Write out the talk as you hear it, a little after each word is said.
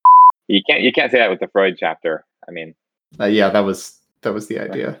You can't say that with the Freud chapter. I mean, yeah, that was the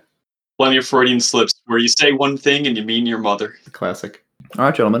idea. Plenty of Freudian slips where you say one thing and you mean your mother. Classic. All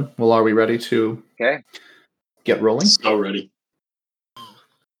right, gentlemen. Well, are we ready to get rolling? So ready.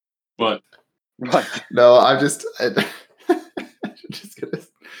 What? No, I'm just gonna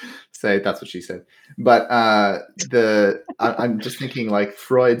say that's what she said. But I'm just thinking like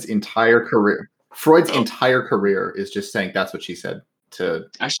Freud's entire career. Entire career is just saying that's what she said to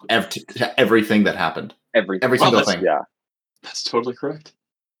everything that happened. Every single thing. Yeah, that's totally correct.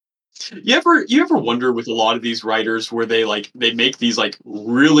 You ever wonder with a lot of these writers where they make these like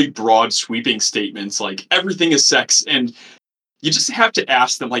really broad sweeping statements like everything is sex, and you just have to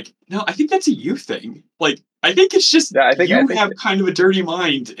ask them like, no, I think that's a you thing. Like, I think it's just I think have kind of a dirty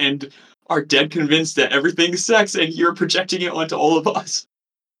mind and are dead convinced that everything is sex, and you're projecting it onto all of us.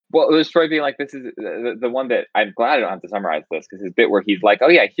 Well, it was Freud being like, this is the one that I'm glad I don't have to summarize this, because his bit where he's like, oh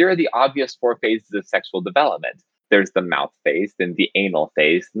yeah, here are the obvious 4 phases of sexual development. There's the mouth phase, then the anal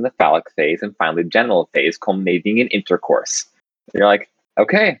phase, then the phallic phase, and finally the genital phase, culminating in intercourse. And you're like,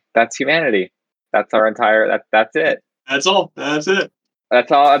 okay, that's humanity. That's our entire. That's it. That's all. That's it.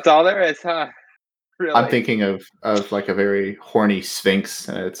 That's all there is, huh? Really? I'm thinking of like a very horny sphinx.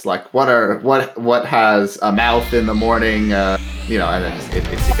 It's like what has a mouth in the morning? And then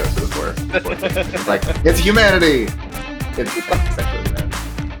it goes to the 4 things. It's like it's humanity. It's sexual humanity.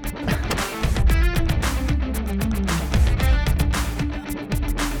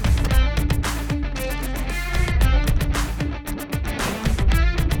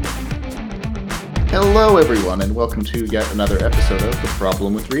 Hello, everyone, and welcome to yet another episode of The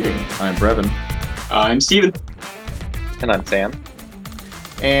Problem with Reading. I'm Brevin. I'm Steven. And I'm Sam.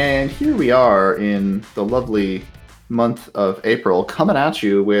 And here we are in the lovely month of April, coming at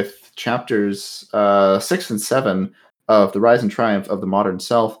you with chapters 6 and 7 of The Rise and Triumph of the Modern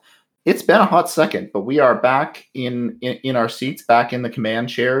Self. It's been a hot second, but we are back in our seats, back in the command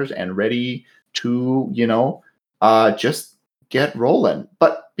chairs, and ready to, just get rolling.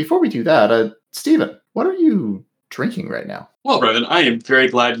 But before we do that, Steven, what are you drinking right now? Well, Brevin, I am very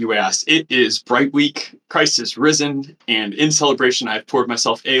glad you asked. It is Bright Week, Christ is risen, and in celebration, I've poured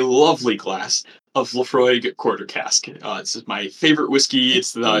myself a lovely glass of Lafroig Quarter Cask. This is my favorite whiskey.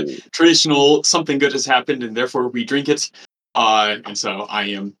 It's the traditional something good has happened, and therefore we drink it. And so I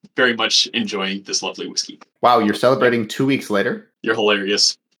am very much enjoying this lovely whiskey. Wow, you're celebrating 2 weeks later? You're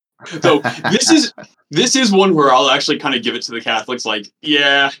hilarious. So this is one where I'll actually kind of give it to the Catholics, like,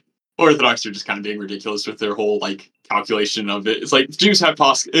 yeah, Orthodox are just kind of being ridiculous with their whole like calculation of it. It's like Jews have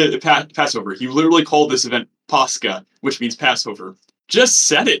Passover. He literally called this event Pascha, which means Passover. Just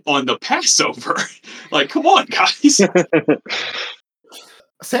set it on the Passover. Like, come on, guys.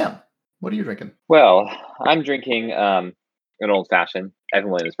 Sam, what are you drinking? Well, I'm drinking an old fashioned Evan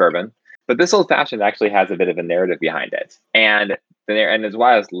Williams bourbon, but this old fashioned actually has a bit of a narrative behind it, and is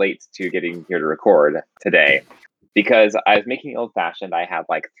why I was late to getting here to record today. Because I was making old fashioned, I had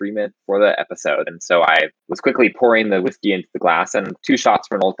like 3 minutes for the episode, and so I was quickly pouring the whiskey into the glass, and 2 shots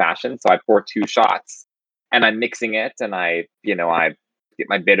for an old fashioned. So I pour 2 shots, and I'm mixing it, and I get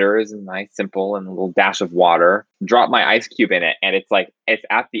my bitters and my simple and a little dash of water, drop my ice cube in it, and it's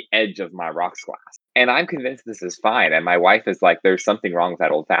at the edge of my rocks glass, and I'm convinced this is fine. And my wife is like, "There's something wrong with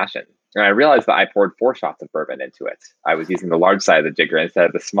that old fashioned." And I realized that I poured 4 shots of bourbon into it. I was using the large side of the jigger instead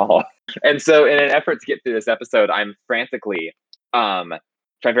of the small. And so in an effort to get through this episode, I'm frantically trying to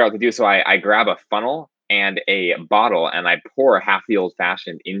figure out what to do. So I grab a funnel and a bottle, and I pour half the old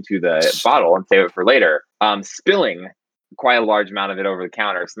fashioned into the bottle and save it for later, spilling quite a large amount of it over the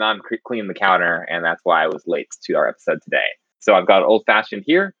counter. So now I'm cleaning the counter, and that's why I was late to our episode today. So I've got old fashioned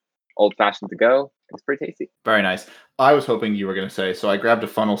here, old fashioned to go. It's pretty tasty. Very nice. I was hoping you were going to say, so I grabbed a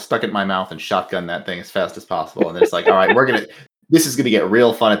funnel, stuck it in my mouth, and shotgun that thing as fast as possible. And then it's like, all right, this is going to get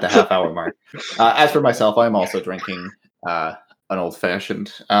real fun at the half-hour mark. As for myself, I'm also drinking an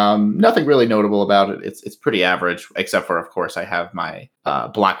old-fashioned. Nothing really notable about it. It's pretty average, except for, of course, I have my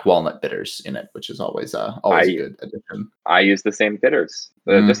black walnut bitters in it, which is always a good addition. I use the same bitters.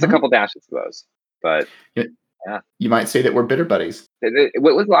 Just a couple dashes of those. But... Yeah, you might say that we're bitter buddies.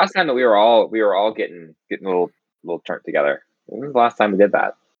 What was the last time that we were all getting a little turnt together? When was the last time we did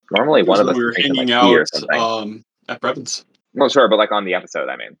that? Normally, one of us we were hanging out at Brevin's. Well, sure, but like on the episode,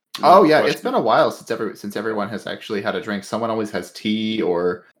 I mean. Oh yeah, it's been a while since everyone has actually had a drink. Someone always has tea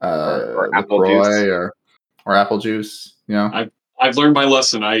or apple juice or apple juice. You know, I've learned my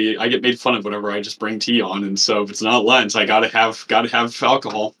lesson. I get made fun of whenever I just bring tea on, and so if it's not Lent, I gotta have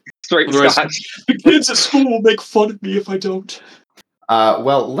alcohol. Straight Scotch. The kids at school will make fun of me if I don't.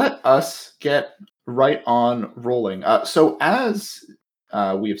 Well, let us get right on rolling. So as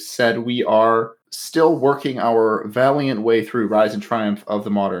we have said we are still working our valiant way through Rise and Triumph of the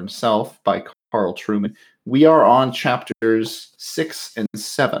Modern Self by Carl Trueman. We are on chapters 6 and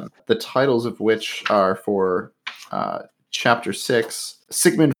 7, the titles of which are for chapter 6,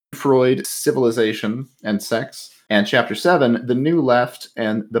 Sigmund Freud, Civilization and Sex, and chapter 7, The New Left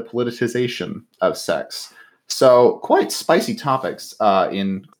and the Politicization of Sex. So quite spicy topics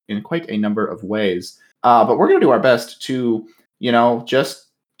in quite a number of ways. But we're going to do our best to,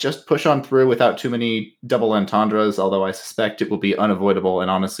 just push on through without too many double entendres, although I suspect it will be unavoidable,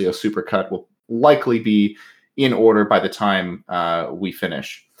 and honestly, a supercut will likely be in order by the time we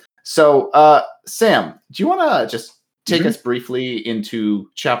finish. So, Sam, do you want to just take us briefly into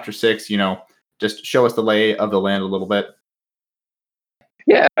chapter 6, just show us the lay of the land a little bit?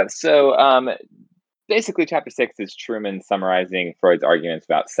 Yeah, so basically chapter 6 is Truman summarizing Freud's arguments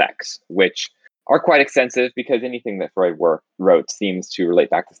about sex, which are quite extensive because anything that Freud wrote seems to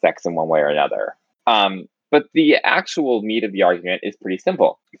relate back to sex in one way or another. But the actual meat of the argument is pretty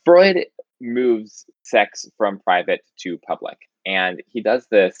simple. Freud moves sex from private to public. And he does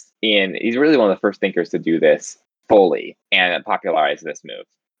this he's really one of the first thinkers to do this fully and popularize this move.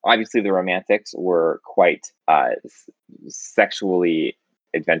 Obviously, the Romantics were quite sexually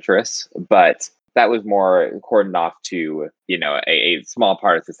adventurous, but that was more cordoned off to, a small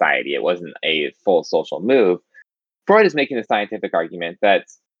part of society. It wasn't a full social move. Freud is making a scientific argument that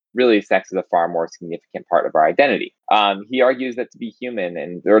really sex is a far more significant part of our identity. He argues that to be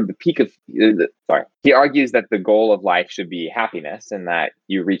human he argues that the goal of life should be happiness and that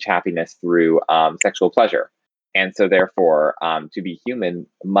you reach happiness through sexual pleasure. And so therefore, to be human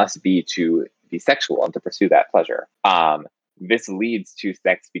must be to be sexual and to pursue that pleasure. This leads to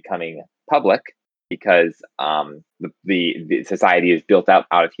sex becoming public because the society is built out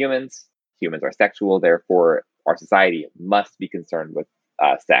of humans. Humans are sexual, therefore our society must be concerned with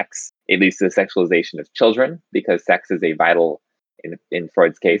sex. It leads to the sexualization of children because sex is a vital, in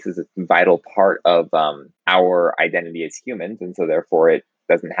Freud's case, is a vital part of our identity as humans, and so therefore it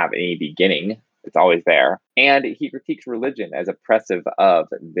doesn't have any beginning. It's always there. And he critiques religion as oppressive of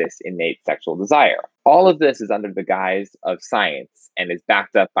this innate sexual desire. All of this is under the guise of science and is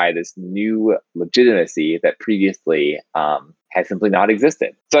backed up by this new legitimacy that previously has simply not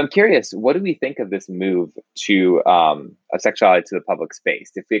existed. So I'm curious, what do we think of this move to of sexuality to the public space?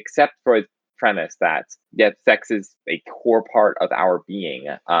 If we accept Freud's premise that, yes, sex is a core part of our being,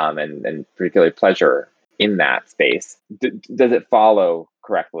 and particularly pleasure in that space, does it follow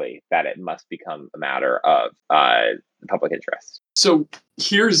correctly that it must become a matter of public interest? So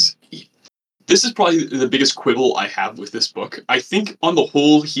this is probably the biggest quibble I have with this book. I think on the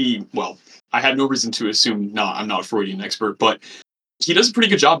whole, I had no reason to assume I'm not a Freudian expert, but he does a pretty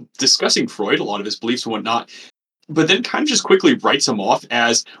good job discussing Freud, a lot of his beliefs and whatnot, but then kind of just quickly writes him off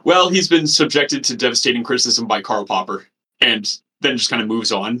as, well, he's been subjected to devastating criticism by Karl Popper, and then just kind of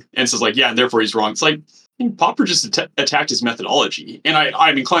moves on and says, like, yeah, and therefore he's wrong. It's like, Popper just attacked his methodology. And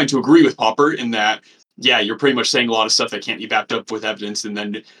I'm inclined to agree with Popper in that, yeah, you're pretty much saying a lot of stuff that can't be backed up with evidence and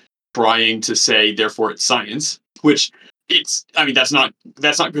then trying to say, therefore it's science, which that's not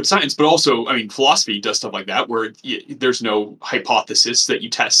good science. But also, philosophy does stuff like that where there's no hypothesis that you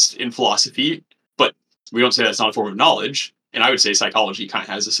test in philosophy, but we don't say that's not a form of knowledge. And I would say psychology kind of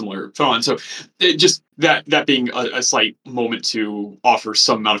has a similar phenomenon. So just that being a slight moment to offer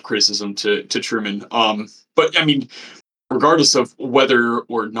some amount of criticism to Truman. But regardless of whether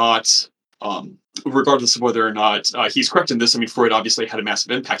or not he's correct in this, Freud obviously had a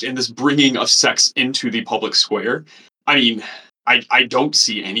massive impact. And this bringing of sex into the public square, I don't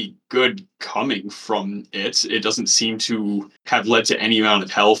see any good coming from it. It doesn't seem to have led to any amount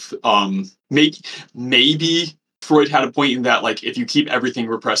of health. Maybe Freud had a point in that, like, if you keep everything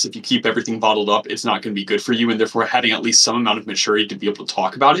repressed, if you keep everything bottled up, it's not going to be good for you, and therefore having at least some amount of maturity to be able to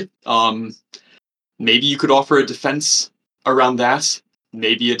talk about it. Maybe you could offer a defense around that.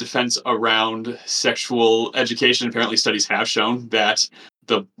 Maybe a defense around sexual education. Apparently studies have shown that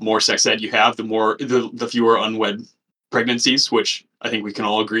the more sex ed you have, the fewer unwed pregnancies, which I think we can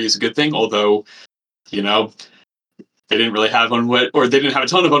all agree is a good thing, although, they didn't really have they didn't have a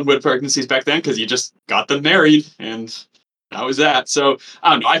ton of unwed pregnancies back then because you just got them married and that was that. So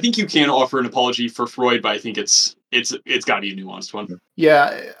I don't know. I think you can offer an apology for Freud, but I think it's got to be a nuanced one.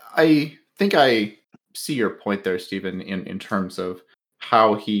 Yeah, I think I see your point there, Stephen, in terms of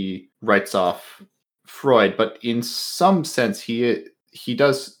how he writes off Freud, but in some sense he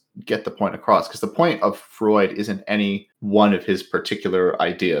does get the point across, because the point of Freud isn't any one of his particular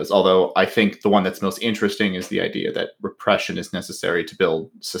ideas, although I think the one that's most interesting is the idea that repression is necessary to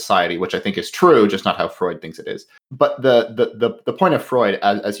build society, which I think is true, just not how Freud thinks it is. But the point of Freud,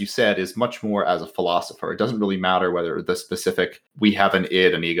 as you said, is much more as a philosopher. It doesn't really matter whether the specific, we have an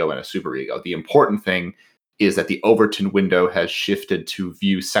id, an ego, and a superego. The important thing is that the Overton window has shifted to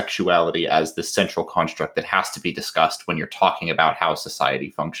view sexuality as the central construct that has to be discussed when you're talking about how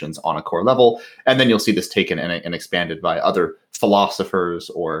society functions on a core level. And then you'll see this taken and expanded by other philosophers,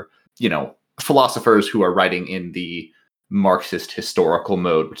 or, philosophers who are writing in the Marxist historical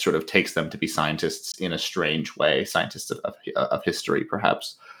mode, which sort of takes them to be scientists in a strange way, scientists of history,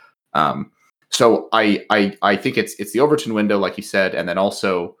 perhaps. So I think it's the Overton window, like you said, and then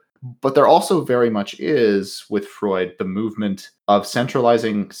also, but there also very much is, with Freud, the movement of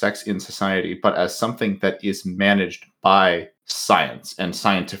centralizing sex in society, but as something that is managed by science and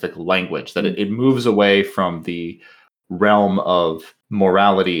scientific language, that it moves away from the realm of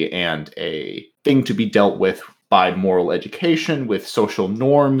morality and a thing to be dealt with by moral education, with social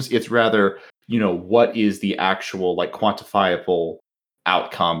norms. It's rather, what is the actual, like, quantifiable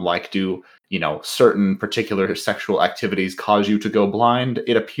outcome? Like, do certain particular sexual activities cause you to go blind?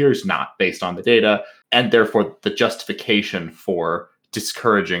 It appears not, based on the data, and therefore the justification for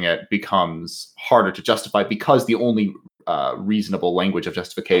discouraging it becomes harder to justify, because the only reasonable language of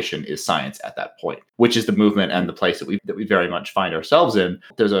justification is science at that point, which is the movement and the place that we very much find ourselves in.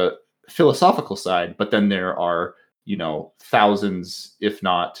 There's a philosophical side, but then there are, thousands, if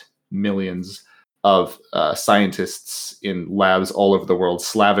not millions, of scientists in labs all over the world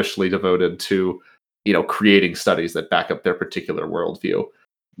slavishly devoted to, creating studies that back up their particular worldview,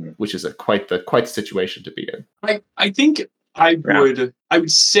 which is quite the situation to be in. I think I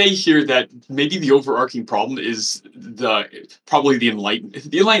would say here that maybe the overarching problem is probably the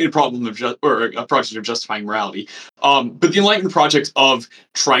enlightened problem of a project of justifying morality, but the enlightened project of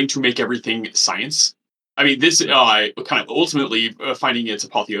trying to make everything science. I mean, this kind of ultimately finding its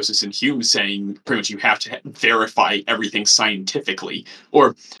apotheosis in Hume, saying pretty much you have to verify everything scientifically.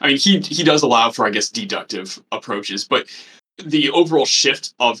 Or, I mean, he does allow for, I guess, deductive approaches, but the overall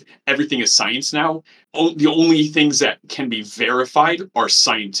shift of everything is science now, the only things that can be verified are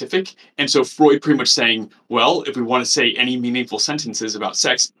scientific. And so Freud pretty much saying, well, if we want to say any meaningful sentences about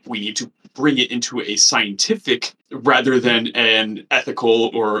sex, we need to bring it into a scientific rather than an ethical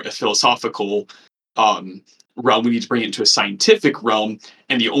or a philosophical realm. We need to bring it into a scientific realm,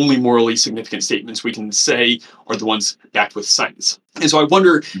 and the only morally significant statements we can say are the ones backed with science. And so I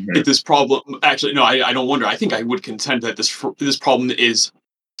wonder if this problem, actually, no, I don't wonder. I think I would contend that this problem is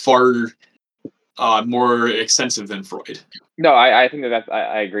far more extensive than Freud. No, I think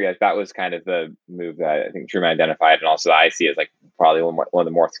I agree. Like, that was kind of the move that I think Truman identified, and also I see as like probably one of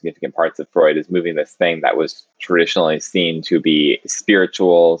the more significant parts of Freud is moving this thing that was traditionally seen to be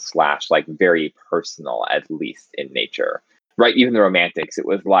spiritual / like very personal, at least in nature. Right? Even the Romantics, it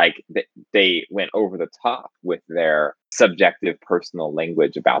was like they went over the top with their subjective personal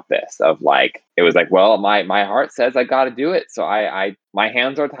language about this. Of like, it was like, well, my heart says I got to do it, so I my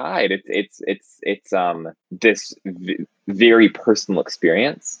hands are tied. It's this very personal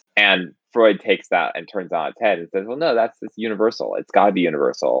experience, and Freud takes that and turns it on its head and says, well, no, it's universal. It's got to be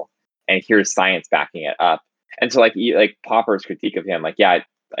universal, and here's science backing it up. And so like Popper's critique of him, like, yeah,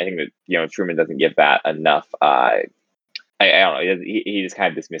 I think that Truman doesn't give that enough. I don't know. He just kind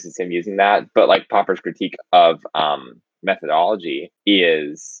of dismisses him using that. But like Popper's critique of methodology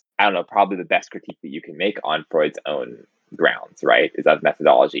is, I don't know, probably the best critique that you can make on Freud's own grounds, right? Is of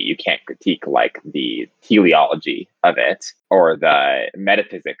methodology. You can't critique like the teleology of it or the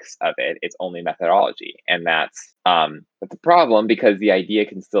metaphysics of it. It's only methodology. And that's a problem, because the idea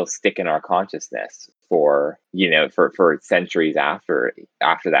can still stick in our consciousness for centuries after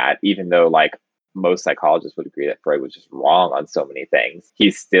that, even though like most psychologists would agree that Freud was just wrong on so many things.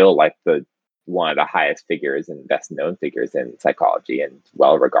 He's still like one of the highest figures and best known figures in psychology, and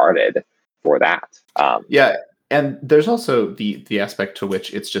well regarded for that. Yeah. And there's also the aspect to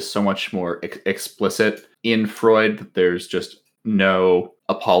which it's just so much more explicit in Freud. There's just no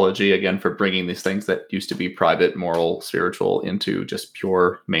apology, again, for bringing these things that used to be private, moral, spiritual into just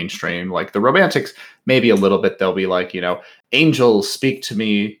pure mainstream. Like the Romantics, maybe a little bit, they'll be like, angels speak to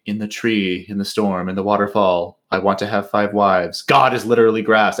me in the tree, in the storm, in the waterfall. I want to have 5 wives. God is literally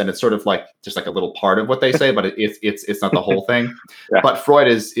grass. And it's sort of like just like a little part of what they say, but it's not the whole thing. Yeah. But Freud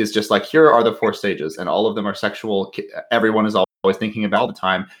is just like, here are the 4 stages, and all of them are sexual. Everyone is always thinking about it all the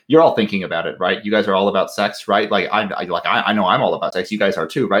time. You're all thinking about it, right? You guys are all about sex, right? Like I know I'm all about sex. You guys are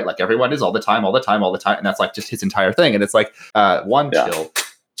too, right? Like everyone is all the time. And that's like just his entire thing. And it's like, 1, chill.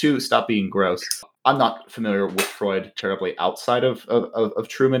 2, stop being gross. I'm not familiar with Freud terribly outside of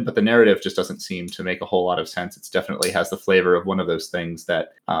Truman, but the narrative just doesn't seem to make a whole lot of sense. It definitely has the flavor of one of those things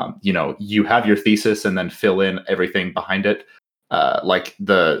that, you have your thesis and then fill in everything behind it. Like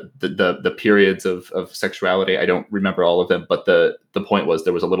the periods of sexuality. I don't remember all of them, but the point was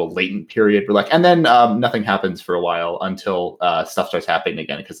there was a little latent period where and then nothing happens for a while until stuff starts happening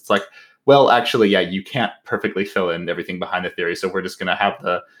again, because it's like, well, actually, yeah, you can't perfectly fill in everything behind the theory, so we're just going to have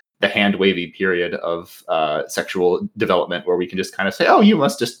the hand wavy period of sexual development where we can just kind of say, oh, you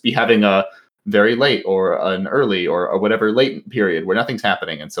must just be having a very late or an early or whatever latent period where nothing's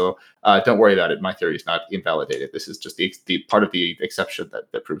happening. And so don't worry about it. My theory is not invalidated. This is just the part of the exception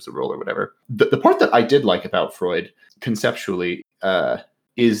that proves the rule or whatever. The part that I did like about Freud conceptually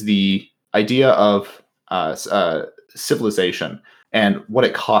is the idea of civilization and what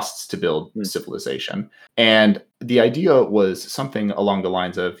it costs to build civilization. And the idea was something along the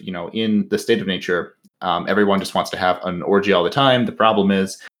lines of, in the state of nature, everyone just wants to have an orgy all the time. The problem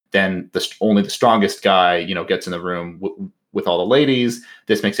is then only the strongest guy, gets in the room with all the ladies.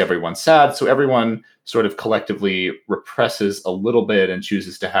 This makes everyone sad. So everyone sort of collectively represses a little bit and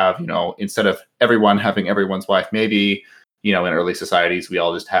chooses to have, instead of everyone having everyone's wife, maybe, in early societies, we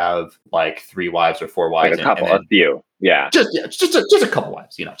all just have like 3 wives or 4 wives. Like a couple, a few. Yeah. Just a couple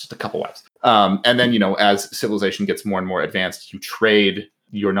wives, just a couple wives. And then, as civilization gets more and more advanced, you trade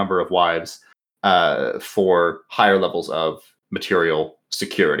your number of wives for higher levels of material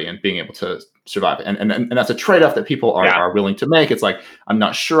security and being able to survive. And that's a trade-off that people are willing to make. It's like, I'm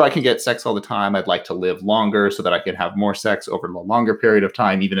not sure I can get sex all the time. I'd like to live longer so that I can have more sex over a longer period of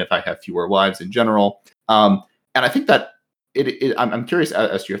time, even if I have fewer wives in general. And I think that I'm curious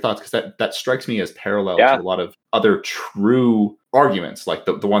as to your thoughts, because that strikes me as parallel to a lot of other true arguments. Like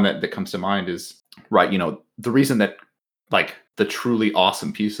the one that comes to mind is, right, the reason that like the truly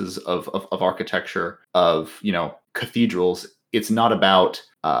awesome pieces of architecture of, cathedrals, it's not about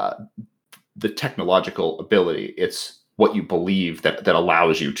the technological ability. It's what you believe that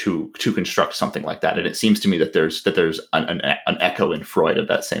allows you to construct something like that. And it seems to me that there's an echo in Freud of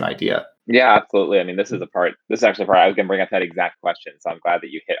that same idea. Yeah, absolutely. I mean, this is actually a part I was going to bring up that exact question. So I'm glad that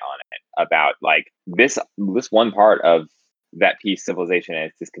you hit on it about like this one part of that piece, Civilization and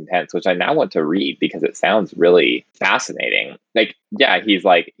Its Discontents, which I now want to read because it sounds really fascinating. Like, yeah, he's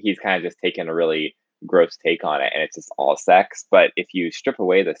kind of just taken a really gross take on it and it's just all sex. But if you strip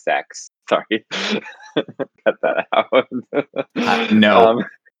away the sex, sorry, cut that out. No,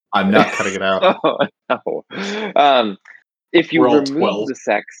 I'm not cutting it out. Oh, no. If you remove the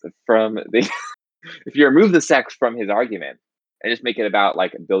sex from if you remove the sex from his argument and just make it about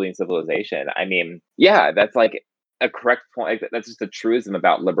like building civilization, I mean, yeah, that's like a correct point. That's just a truism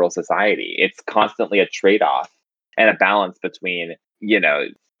about liberal society. It's constantly a trade-off and a balance between,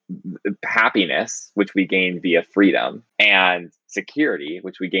 happiness, which we gain via freedom, and security,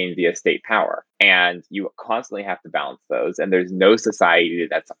 which we gain via state power. And you constantly have to balance those. And there's no society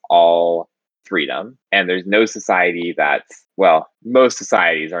that's all freedom. And there's no society that's, well, most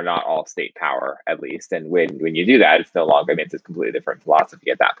societies are not all state power, at least. And when you do that, it's no longer, it's a completely different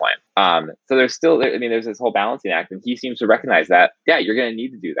philosophy at that point. So there's still, there's this whole balancing act, and he seems to recognize that, yeah, you're going to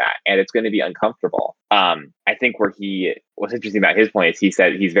need to do that. And it's going to be uncomfortable. I think what's interesting about his point is he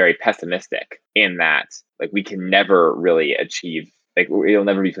said he's very pessimistic in that, like, we can never really achieve, like, it'll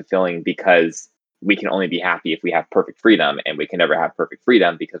never be fulfilling because we can only be happy if we have perfect freedom, and we can never have perfect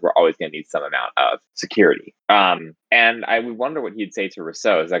freedom because we're always going to need some amount of security. And I would wonder what he'd say to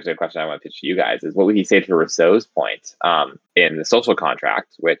Rousseau. It's actually a question I want to pitch to you guys, is what would he say to Rousseau's point in The Social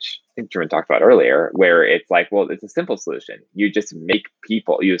Contract, which I think Truman talked about earlier, where it's like, well, it's a simple solution. You just make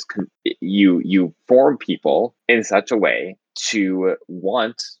people, you form people in such a way to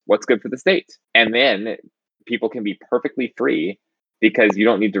want what's good for the state. And then people can be perfectly free because you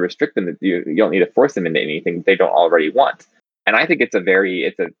don't need to restrict them. You don't need to force them into anything they don't already want. And I think it's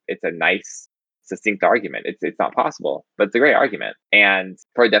a nice, succinct argument. It's not possible, but it's a great argument. And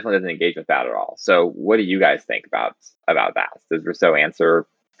Freud definitely doesn't engage with that at all. So what do you guys think about that? Does Rousseau answer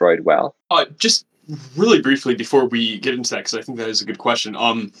Freud well? Just really briefly before we get into that, because I think that is a good question.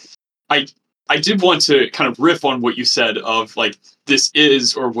 I did want to kind of riff on what you said of like, this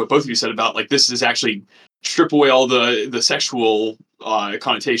is, or what both of you said about like, this is actually strip away all the sexual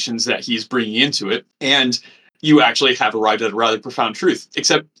connotations that he's bringing into it, and you actually have arrived at a rather profound truth.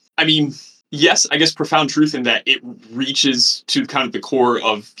 Except, yes, I guess profound truth in that it reaches to kind of the core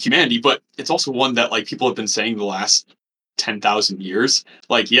of humanity, but it's also one that like people have been saying the last 10,000 years.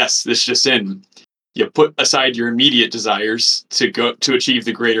 Like, yes, this just in. You put aside your immediate desires to achieve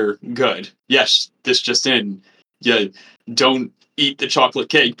the greater good. Yes, this just in. You don't eat the chocolate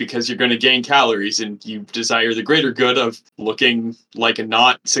cake because you're going to gain calories and you desire the greater good of looking like a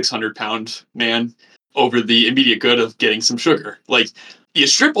not 600-pound man over the immediate good of getting some sugar. Like, you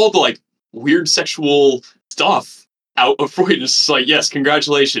strip all the like weird sexual stuff out of Freud, and it's just like, yes,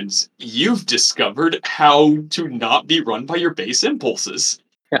 congratulations, you've discovered how to not be run by your base impulses.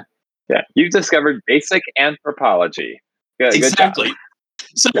 Yeah, you've discovered basic anthropology. Good Exactly. job.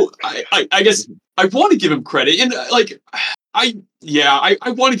 So I guess I want to give him credit, and I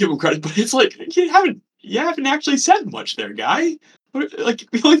want to give him credit, but it's like you haven't actually said much there, guy. Like,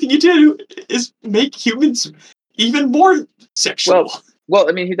 the only thing you did is make humans even more sexual. Well,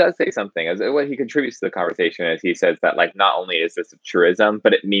 I mean, he does say something. As what he contributes to the conversation is he says that, like, not only is this a truism,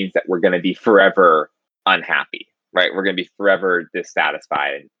 but it means that we're going to be forever unhappy, right? We're going to be forever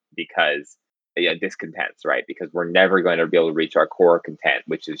dissatisfied because discontents, right? Because we're never going to be able to reach our core content,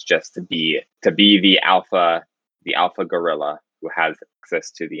 which is just to be the alpha gorilla who has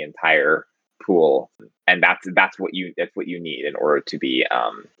access to the entire pool, and that's what you need in order to be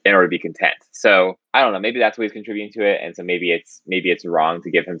content. So I don't know, maybe that's what he's contributing to it, and so maybe it's wrong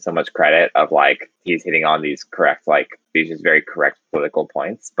to give him so much credit of like he's hitting on these just very correct political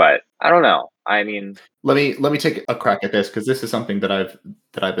points, but I don't know. I mean, let me take a crack at this, because this is something that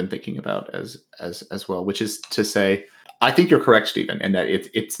I've been thinking about as well, which is to say, I think you're correct, Stephen, in that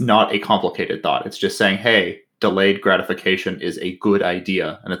it's not a complicated thought. It's just saying, hey, delayed gratification is a good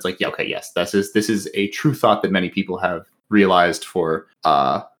idea, and it's like, yeah, okay, yes, this is a true thought that many people have realized for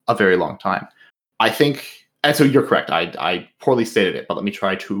a very long time. I think, and so you're correct. I poorly stated it, but let me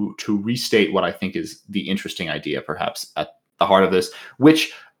try to restate what I think is the interesting idea, perhaps at the heart of this,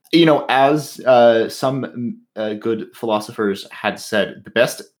 which, as some good philosophers had said,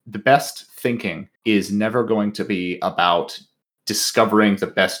 the best thinking is never going to be about discovering the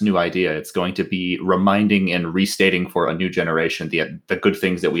best new idea. It's going to be reminding and restating for a new generation the good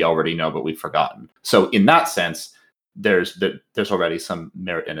things that we already know but we've forgotten. So in that sense, there's already some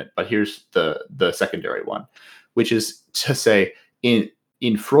merit in it. But here's the secondary one, which is to say,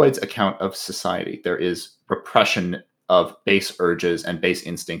 in Freud's account of society, there is repression of base urges and base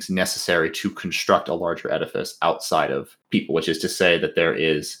instincts necessary to construct a larger edifice outside of people, which is to say that there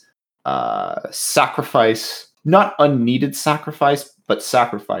is sacrifice, not unneeded sacrifice, but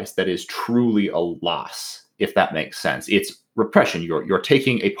sacrifice that is truly a loss, if that makes sense. It's repression. You're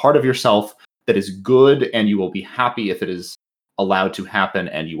taking a part of yourself that is good, and you will be happy if it is allowed to happen,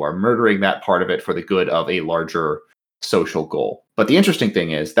 and you are murdering that part of it for the good of a larger social goal. But the interesting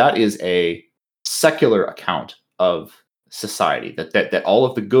thing is that is a secular account of society, that all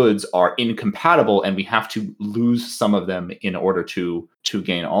of the goods are incompatible, and we have to lose some of them in order to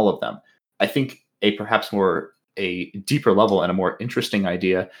gain all of them. I think a perhaps a deeper level and a more interesting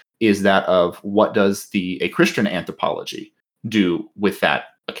idea is that of what does a Christian anthropology do with that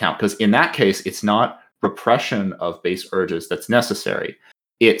account? Because in that case, it's not repression of base urges that's necessary.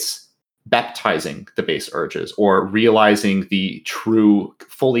 It's baptizing the base urges, or realizing the true,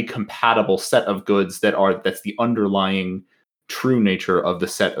 fully compatible set of goods that's the underlying true nature of the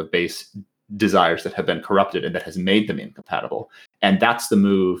set of base desires that have been corrupted and that has made them incompatible. And that's the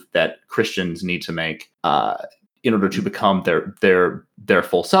move that Christians need to make in order to become their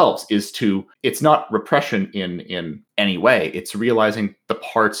full selves. It's not repression in any way. It's realizing the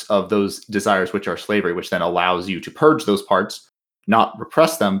parts of those desires which are slavery, which then allows you to purge those parts, not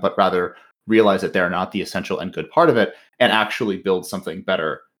repress them, but rather realize that they're not the essential and good part of it, and actually build something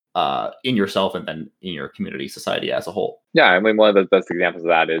better in yourself and then in your community, society as a whole. Yeah, I mean, one of the best examples of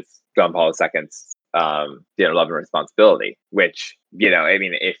that is John Paul II's Love and Responsibility, which, I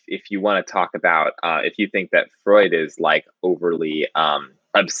mean, if you want to talk about, if you think that Freud is like overly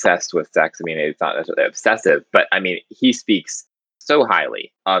obsessed with sex, I mean, it's not necessarily obsessive, but I mean, he speaks so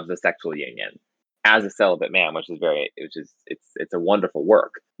highly of the sexual union as a celibate man, it's a wonderful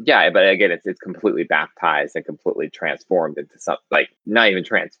work. Yeah, but again, it's completely baptized and completely transformed into something, like, not even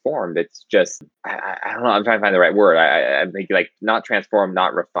transformed. It's just, I don't know. I'm trying to find the right word. I'm thinking, like, not transformed,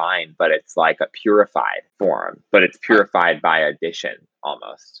 not refined, but it's like a purified form, but it's purified by addition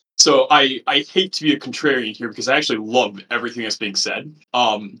almost. So I hate to be a contrarian here, because I actually love everything that's being said.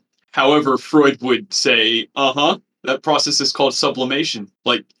 However, Freud would say, that process is called sublimation.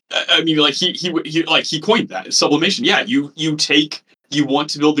 Like, I mean, like he coined that, sublimation. Yeah, you want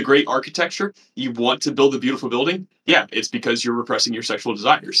to build the great architecture, you want to build a beautiful building. Yeah, it's because you're repressing your sexual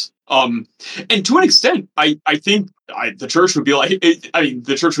desires. And to an extent, I think the church would be like,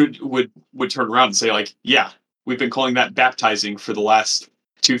 the church would turn around and say, like, yeah, we've been calling that baptizing for the last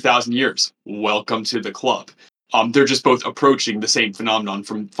 2,000 years. Welcome to the club. They're just both approaching the same phenomenon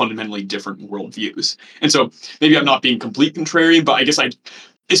from fundamentally different worldviews. And so maybe I'm not being complete contrarian, but I guess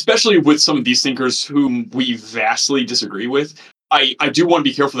especially with some of these thinkers whom we vastly disagree with, I do want to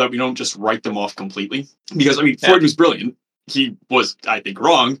be careful that we don't just write them off completely. Because, I mean, Freud was brilliant. He was, I think,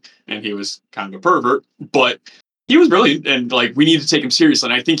 wrong, and he was kind of a pervert, but he was brilliant, and like we need to take him seriously.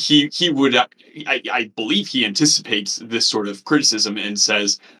 And I think he would. I believe he anticipates this sort of criticism and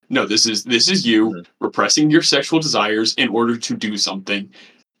says, "No, this is you repressing your sexual desires in order to do something.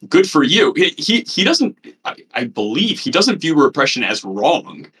 Good for you." He doesn't. I believe he doesn't view repression as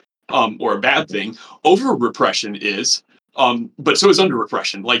wrong, or a bad thing. Over repression is, but so is under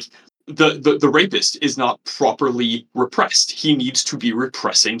repression. Like the rapist is not properly repressed. He needs to be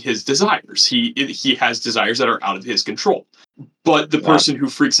repressing his desires. He has desires that are out of his control. But the person who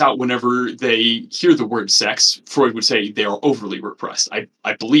freaks out whenever they hear the word sex, Freud would say they are overly repressed.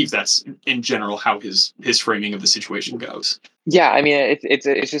 I believe that's in general how his framing of the situation goes. Yeah, I mean,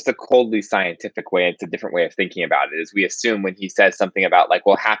 it's just a coldly scientific way. It's a different way of thinking about it. Is we assume when he says something about like,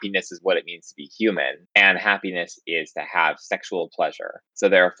 well, happiness is what it means to be human, and happiness is to have sexual pleasure. So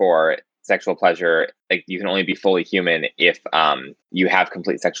therefore, sexual pleasure, like you can only be fully human if you have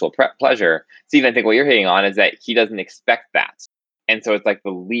complete sexual pleasure. Steve, I think what you're hitting on is that he doesn't expect that, and so it's like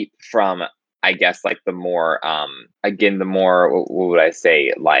the leap from, I guess, like the more again, the more, what would I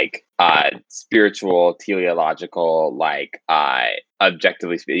say, like spiritual, teleological, like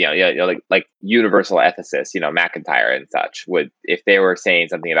objectively, like universal ethicists, McIntyre and such would, if they were saying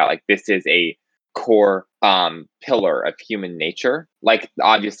something about like this is a core pillar of human nature, like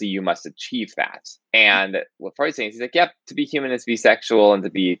obviously you must achieve that. And what Freud's saying is, he's like, yep, to be human is to be sexual and to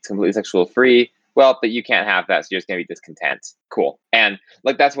be completely sexual free. Well, but you can't have that, so you're just gonna be discontent. Cool. And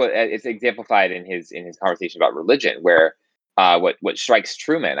like that's what it's exemplified in his conversation about religion, where what strikes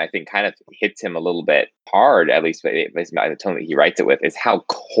Truman, I think, kind of hits him a little bit hard, at least by the tone that he writes it with, is how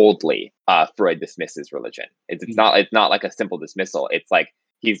coldly Freud dismisses religion. It's not like a simple dismissal. It's like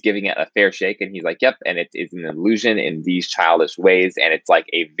he's giving it a fair shake, and he's like, yep, and it's an illusion in these childish ways, and it's like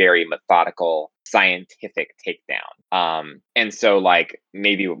a very methodical, scientific takedown. And so like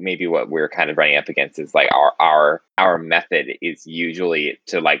maybe what we're kind of running up against is like our method is usually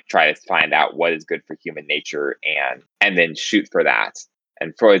to like try to find out what is good for human nature and then shoot for that.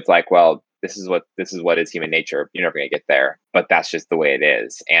 And Freud's like, well, this is what is human nature. You're never gonna get there, but that's just the way it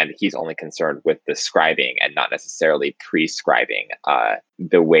is. And he's only concerned with describing and not necessarily prescribing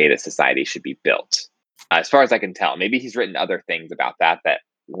the way that society should be built. As far as I can tell, maybe he's written other things about that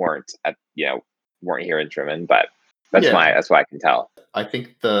weren't here in Truman, but that's what I can tell. I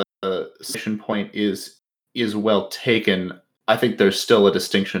think the station point is well taken. I think there's still a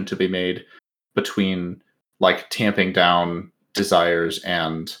distinction to be made between like tamping down desires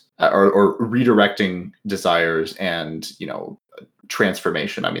and or redirecting desires and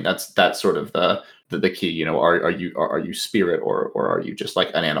transformation. I mean, that's sort of the key. Are you spirit or are you just like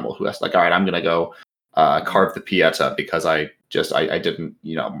an animal who has like, all right, I'm gonna go carve the Pieta because I didn't,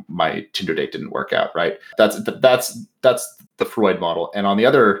 my Tinder date didn't work out, right? That's the Freud model. And on the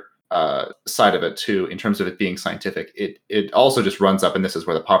other side of it too, in terms of it being scientific, it also just runs up, and this is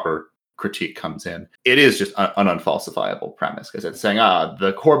where the Popper critique comes in. It is just an unfalsifiable premise, because it's saying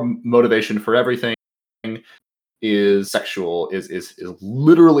the core motivation for everything is sexual, is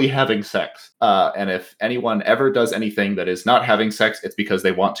literally having sex. And if anyone ever does anything that is not having sex, it's because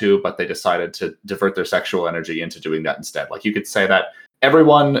they want to, but they decided to divert their sexual energy into doing that instead. Like you could say that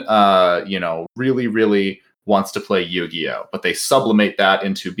everyone, really, really wants to play Yu-Gi-Oh, but they sublimate that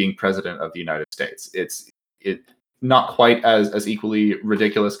into being president of the United States. It's not quite as equally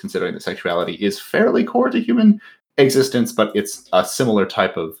ridiculous, considering that sexuality is fairly core to human existence, but it's a similar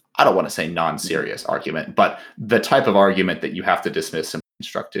type of, I don't want to say non-serious argument, but the type of argument that you have to dismiss and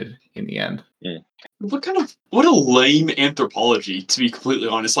constructed in the end. What a lame anthropology, to be completely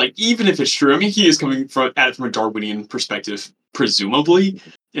honest. Like, even if it's true, I mean, he is coming at it from a Darwinian perspective, presumably,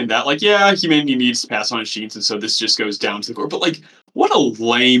 in that, like, yeah, humanity needs to pass on its genes, and so this just goes down to the core. But, like, what a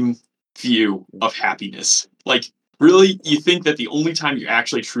lame view of happiness. Like, really, you think that the only time you're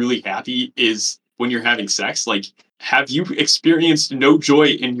actually truly happy is when you're having sex? Like, have you experienced no joy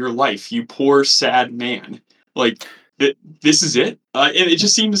in your life, you poor, sad man? Like, this is it? And it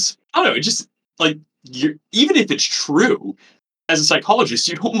just seems, I don't know, it just, like, even if it's true, as a psychologist,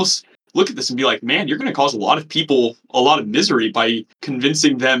 you'd almost look at this and be like, man, you're going to cause a lot of people a lot of misery by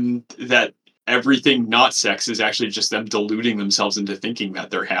convincing them that everything not sex is actually just them deluding themselves into thinking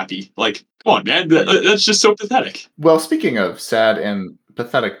that they're happy. Like, come on, man, that's just so pathetic. Well, speaking of sad and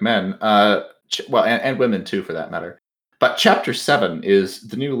pathetic men, and women too, for that matter, But chapter 7 is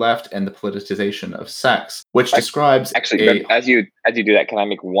The New Left and the Politicization of Sex, which describes Actually, as you do that, can I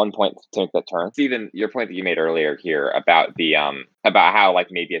make one point to make that turn? Stephen, your point that you made earlier here about the about how like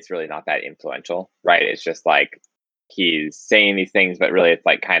maybe it's really not that influential, right? It's just like he's saying these things, but really it's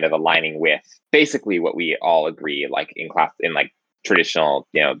like kind of aligning with basically what we all agree, like in like traditional,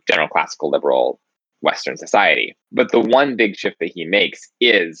 general classical liberal Western society. But the one big shift that he makes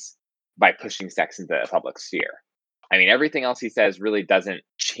is by pushing sex into the public sphere. I mean, everything else he says really doesn't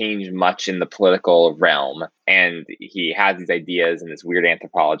change much in the political realm. And he has these ideas and this weird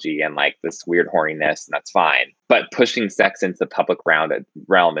anthropology and like this weird horniness, and that's fine. But pushing sex into the public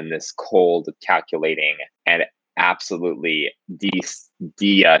realm in this cold, calculating, and absolutely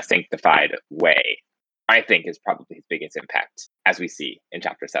sanctified way, I think is probably his biggest impact, as we see in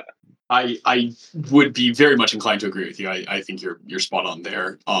chapter 7. I would be very much inclined to agree with you. I think you're spot on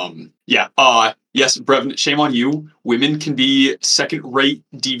there. Yes, Brevin, shame on you. Women can be second-rate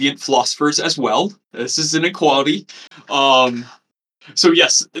deviant philosophers as well. This is an equality. So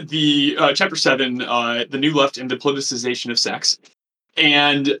yes, the chapter 7, the New Left and the Politicization of Sex,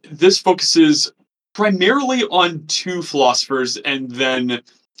 and this focuses primarily on two philosophers, and then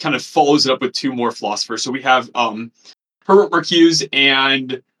kind of follows it up with two more philosophers. So we have Herbert Marcuse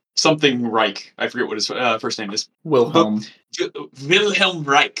and something Reich. I forget what his first name is. Wilhelm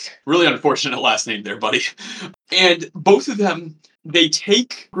Reich. Really unfortunate last name there, buddy. And both of them, they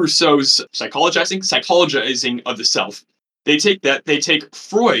take Rousseau's psychologizing of the self. They take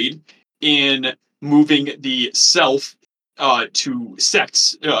Freud in moving the self to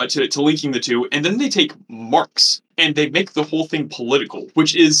sex, to linking the two, and then they take Marx and they make the whole thing political,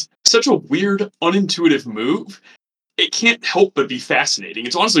 which is such a weird, unintuitive move. It can't help but be fascinating.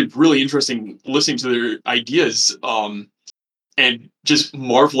 It's honestly really interesting listening to their ideas, and just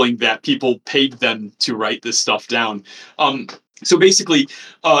marveling that people paid them to write this stuff down. So basically,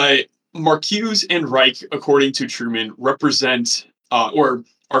 Marcuse and Reich, according to Truman, represent or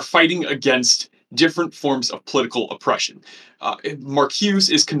are fighting against different forms of political oppression. Marcuse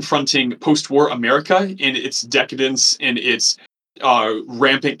is confronting post-war America in its decadence, in its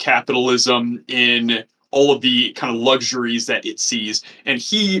rampant capitalism, in all of the kind of luxuries that it sees, and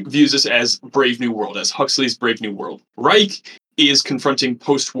he views this as Brave New World, as Huxley's Brave New World. Reich is confronting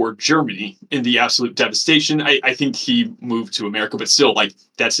post-war Germany in the absolute devastation. I think he moved to America, but still, like,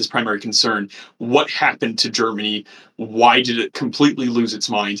 that's his primary concern. What happened to Germany? Why did it completely lose its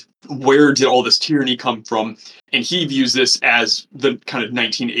mind? Where did all this tyranny come from? And he views this as the kind of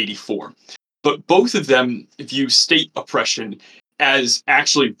 1984. But both of them view state oppression as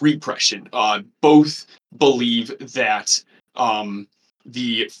actually repression. Both believe that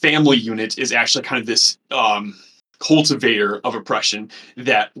the family unit is actually kind of this cultivator of oppression,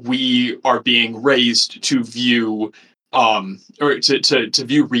 that we are being raised to view or to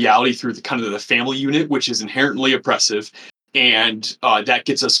view reality through the kind of the family unit, which is inherently oppressive, and that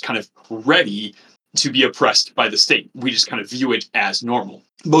gets us kind of ready to be oppressed by the state. We just kind of view it as normal.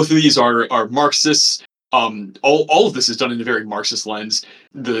 Both of these are Marxists. All of this is done in a very Marxist lens.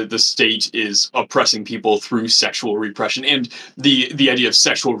 The state is oppressing people through sexual repression, and the idea of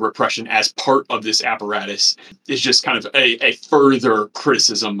sexual repression as part of this apparatus is just kind of a further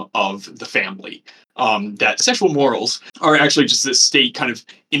criticism of the family. That sexual morals are actually just the state kind of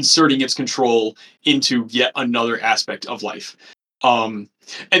inserting its control into yet another aspect of life.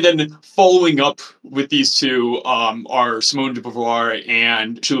 And then following up with these two are Simone de Beauvoir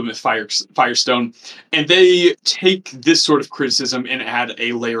and Shulamith Firestone, and they take this sort of criticism and add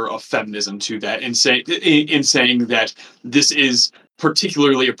a layer of feminism to that, in saying that this is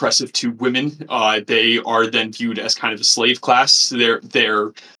particularly oppressive to women. They are then viewed as kind of a slave class.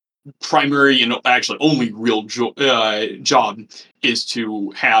 Their primary and actually only real job is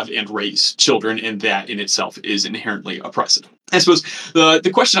to have and raise children, and that in itself is inherently oppressive. I suppose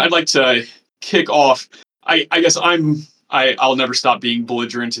the question I'd like to kick off, I guess I'll never stop being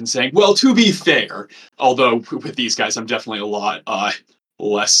belligerent and saying, well, to be fair, although with these guys I'm definitely a lot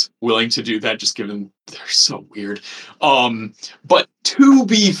less willing to do that, just given they're so weird. But to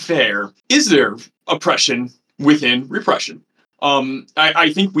be fair, is there oppression within repression?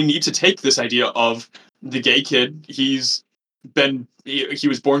 I think we need to take this idea of the gay kid. He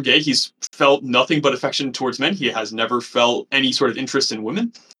was born gay. He's felt nothing but affection towards men. He has never felt any sort of interest in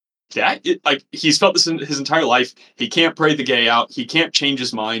women. He's felt this in his entire life. He can't pray the gay out. He can't change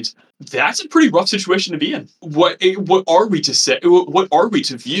his mind. That's a pretty rough situation to be in. What are we to say? What are we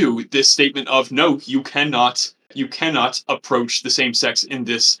to view this statement of, no, you cannot approach the same sex in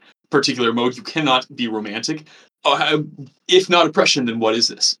this particular mode. You cannot be romantic. If not oppression, then what is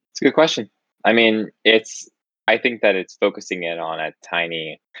this? It's a good question. I mean, it's I think that it's focusing in on a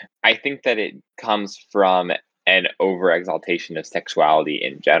tiny. I think that it comes from an over exaltation of sexuality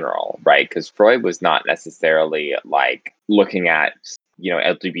in general, right? Because Freud was not necessarily like looking at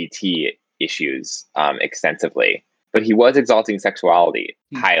LGBT issues extensively, but he was exalting sexuality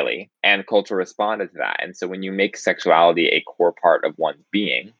highly, and culture responded to that. And so when you make sexuality a core part of one's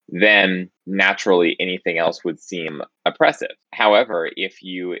being, then naturally anything else would seem oppressive. However,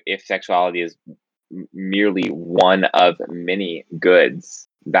 if sexuality is merely one of many goods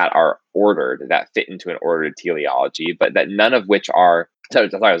that are ordered, that fit into an ordered teleology, but that none of which are. So,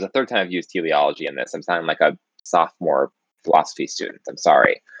 sorry, it was the third time I've used teleology in this. I'm sounding like a sophomore philosophy student. I'm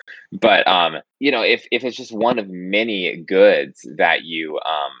sorry. But if it's just one of many goods that you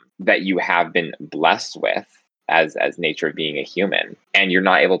have been blessed with as nature being a human, and you're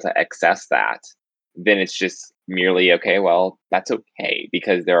not able to access that, then it's just merely okay. Well, that's okay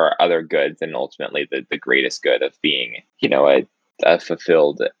because there are other goods, and ultimately the greatest good of being a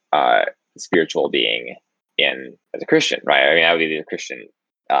fulfilled spiritual being in as a Christian, right? I mean, that would be the Christian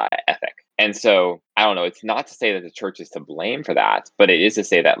ethic. And so I don't know. It's not to say that the church is to blame for that, but it is to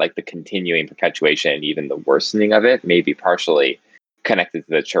say that like the continuing perpetuation and even the worsening of it may be partially connected to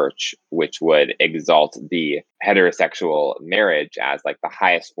the church, which would exalt the heterosexual marriage as like the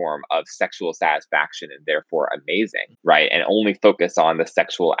highest form of sexual satisfaction and therefore amazing, right? And only focus on the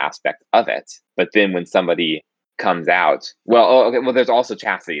sexual aspect of it. But then when somebody comes out, well, there's also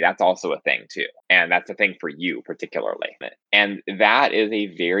chastity. That's also a thing too. And that's a thing for you particularly. And that is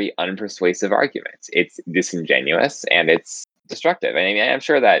a very unpersuasive argument. It's disingenuous and it's destructive. And I mean, I'm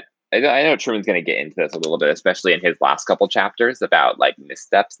sure that I know Truman's going to get into this a little bit, especially in his last couple chapters about like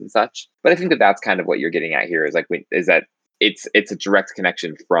missteps and such. But I think that that's kind of what you're getting at here is that it's a direct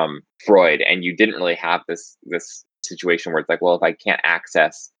connection from Freud, and you didn't really have this situation where it's like, well, if I can't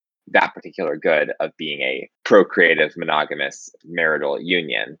access that particular good of being a procreative, monogamous marital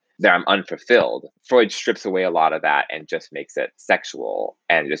union, then I'm unfulfilled. Freud strips away a lot of that and just makes it sexual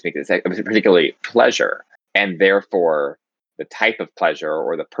and just makes it particularly pleasure, and therefore the type of pleasure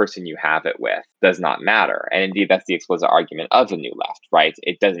or the person you have it with does not matter. And indeed, that's the explicit argument of the New Left, right?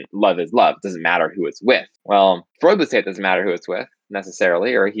 Love is love. It doesn't matter who it's with. Well, Freud would say it doesn't matter who it's with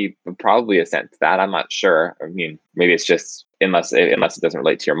necessarily, or he would probably assent to that. I'm not sure. I mean, maybe it's just unless it doesn't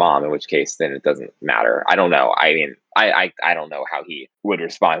relate to your mom, in which case then it doesn't matter. I don't know. I mean, I don't know how he would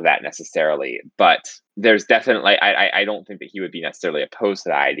respond to that necessarily, but there's definitely I don't think that he would be necessarily opposed to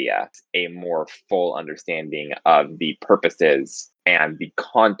the idea. A more full understanding of the purposes and the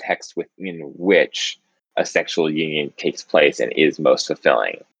context within which a sexual union takes place and is most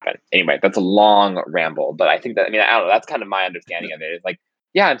fulfilling. But anyway, that's a long ramble, but I think that, I mean, I don't know, that's kind of my understanding of it. It's like,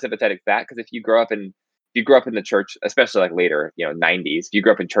 yeah, I'm sympathetic to that, because if you grow up in the church, especially like later, 90s, if you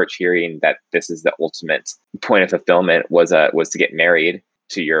grew up in church hearing that this is the ultimate point of fulfillment was to get married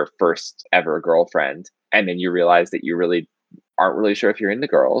to your first ever girlfriend, and then you realize that you really aren't really sure if you're into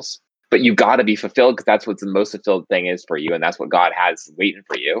girls, but you got to be fulfilled because that's what the most fulfilled thing is for you, and that's what God has waiting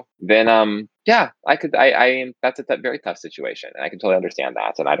for you. Then, yeah, that's a very tough situation, and I can totally understand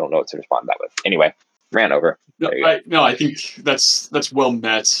that, and I don't know what to respond to that with. Anyway, ran over. I think that's well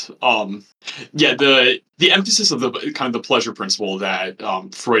met. Yeah, the emphasis of the kind of the pleasure principle that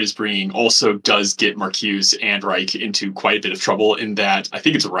Freud is bringing also does get Marcuse and Reich into quite a bit of trouble, in that I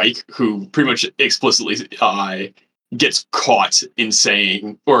think it's Reich who pretty much explicitly gets caught in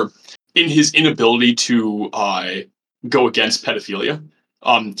saying, or in his inability to go against pedophilia.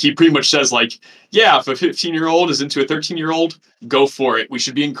 He pretty much says, like, yeah, if a 15-year-old is into a 13-year-old, go for it. We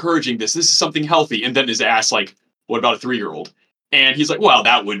should be encouraging this. This is something healthy. And then is asked, like, what about a 3-year-old? And he's like, well,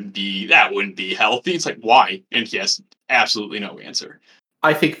 that wouldn't be healthy. It's like, why? And he has absolutely no answer.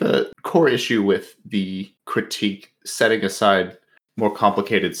 I think the core issue with the critique, setting aside more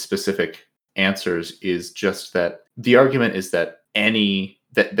complicated specific answers, is just that the argument is that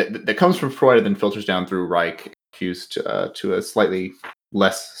that comes from Freud and then filters down through Reich, accused to a slightly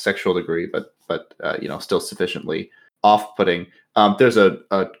less sexual degree, but still sufficiently off-putting. There's a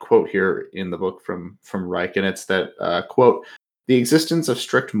quote here in the book from Reich, and it's that quote: "The existence of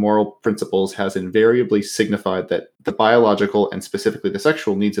strict moral principles has invariably signified that the biological and specifically the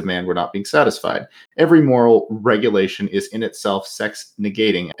sexual needs of man were not being satisfied. Every moral regulation is in itself sex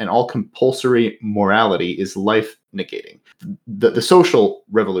negating, and all compulsory morality is life negating. The social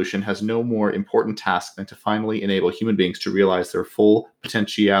revolution has no more important task than to finally enable human beings to realize their full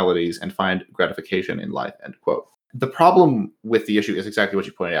potentialities and find gratification in life." End quote. The problem with the issue is exactly what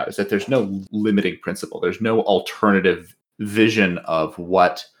you pointed out, is that there's no limiting principle. There's no alternative vision of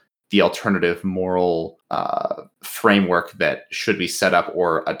what the alternative moral framework that should be set up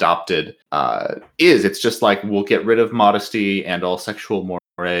or adopted is. It's just like, we'll get rid of modesty and all sexual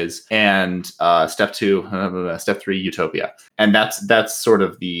mores, and step 3, utopia. And that's sort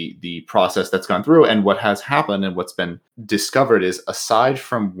of the process that's gone through. And what has happened and what's been discovered is, aside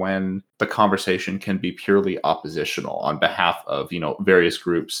from when the conversation can be purely oppositional on behalf of, various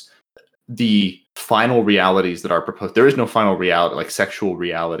groups, the final realities that are proposed, there is no final reality, like sexual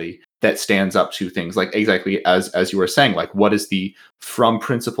reality, that stands up to things like, exactly as you were saying, like, what is the from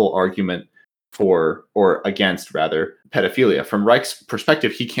principle argument for, or against rather, pedophilia? From Reich's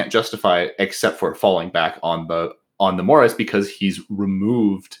perspective, he can't justify it except for falling back on the mores, because he's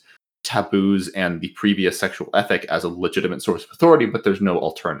removed taboos and the previous sexual ethic as a legitimate source of authority, but there's no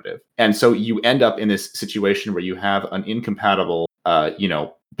alternative. And so you end up in this situation where you have an incompatible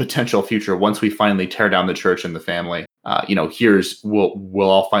potential future. Once we finally tear down the church and the family, we'll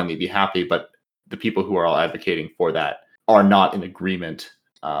all finally be happy, but the people who are all advocating for that are not in agreement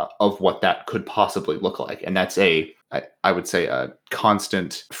of what that could possibly look like. And that's I would say a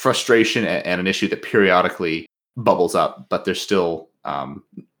constant frustration and an issue that periodically bubbles up, but there's still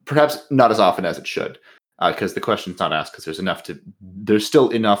perhaps not as often as it should, because the question's not asked, because there's still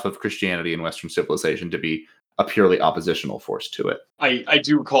enough of Christianity in Western civilization to be a purely oppositional force to it. I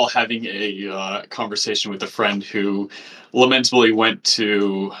do recall having a conversation with a friend who lamentably went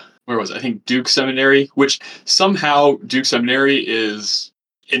to, where was it? I think Duke Seminary, which somehow Duke Seminary is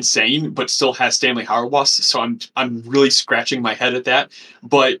insane, but still has Stanley Hauerwas. So I'm really scratching my head at that.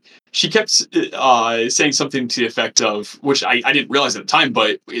 But she kept saying something to the effect of, which I didn't realize at the time,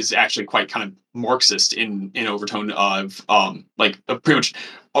 but is actually quite kind of Marxist in overtone of pretty much,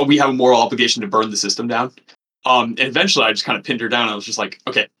 we have a moral obligation to burn the system down. And eventually I just kind of pinned her down. I was just like,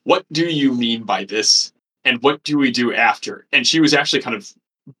 okay, what do you mean by this? And what do we do after? And she was actually kind of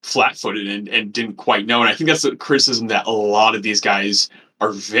flat-footed and didn't quite know. And I think that's the criticism that a lot of these guys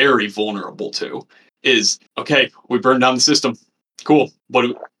are very vulnerable to, is, okay, we burned down the system. Cool.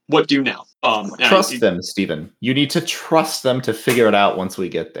 What do now? Trust them, Stephen. You need to trust them to figure it out once we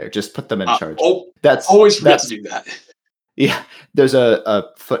get there. Just put them in charge. That's always forget to do that. Yeah, there's a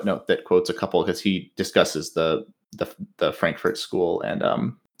footnote that quotes a couple, because he discusses the Frankfurt School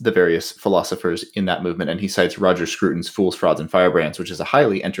and the various philosophers in that movement, and he cites Roger Scruton's Fools, Frauds, and Firebrands, which is a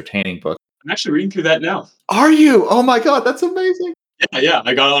highly entertaining book. I'm actually reading through that now. Are you? Oh my god, that's amazing! Yeah,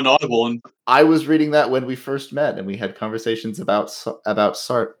 I got it on Audible, and I was reading that when we first met, and we had conversations about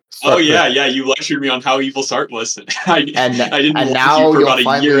Sartre. Oh yeah, you lectured me on how evil Sartre was. I didn't now for about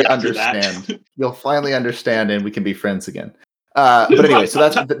a year after understand. That. You'll finally understand, and we can be friends again. But anyway, so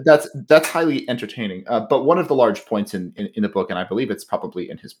that's highly entertaining. But one of the large points in the book, and I believe it's probably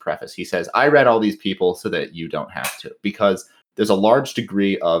in his preface, he says, I read all these people so that you don't have to, because there's a large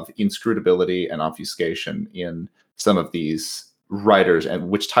degree of inscrutability and obfuscation in some of these writers, and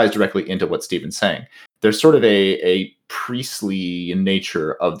which ties directly into what Stephen's saying. There's sort of a priestly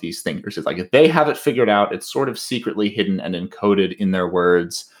nature of these thinkers. It's like, if they have it figured out, it's sort of secretly hidden and encoded in their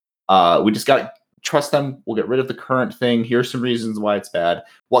words. We just got to trust them. We'll get rid of the current thing. Here's some reasons why it's bad.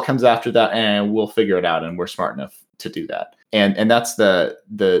 What comes after that? And we'll figure it out. And we're smart enough to do that. And that's the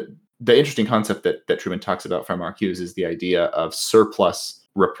interesting concept that Truman talks about from Mark Hughes, is the idea of surplus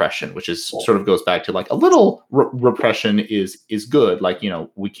repression, which is sort of goes back to like a little repression is good. Like,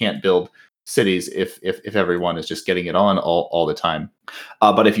 we can't build cities if everyone is just getting it on all the time.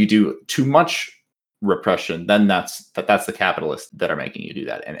 But if you do too much repression, then that's the capitalists that are making you do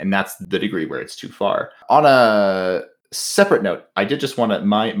that. And that's the degree where it's too far. On a separate note, I did just want to,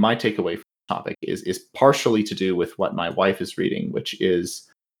 my takeaway from the topic is partially to do with what my wife is reading, which is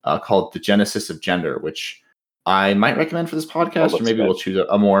called The Genesis of Gender, which I might recommend for this podcast, or maybe we'll choose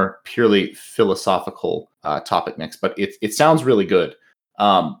a more purely philosophical topic next. But it sounds really good.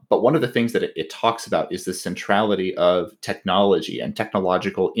 But one of the things that it talks about is the centrality of technology and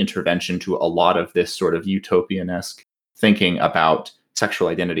technological intervention to a lot of this sort of utopian-esque thinking about sexual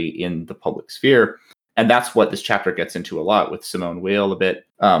identity in the public sphere. And that's what this chapter gets into a lot with Simone Weil a bit.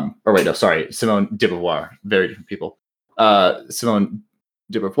 Simone de Beauvoir, very different people. Simone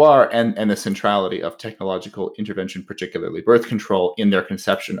de Beauvoir and the centrality of technological intervention, particularly birth control, in their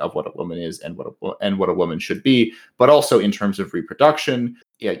conception of what a woman is and what a woman should be, but also in terms of reproduction,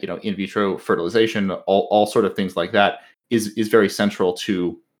 in vitro fertilization, all sort of things like that is very central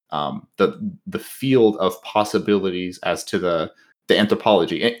to the field of possibilities as to the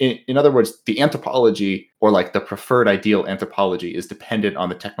anthropology. In other words, the anthropology, or like the preferred ideal anthropology, is dependent on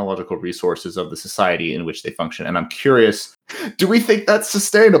the technological resources of the society in which they function. And I'm curious, do we think that's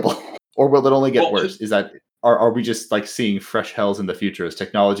sustainable, or will it only get worse? Is that are we just like seeing fresh hells in the future as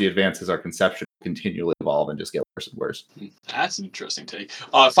technology advances? Our conception will continually evolve and just get worse and worse. That's an interesting take.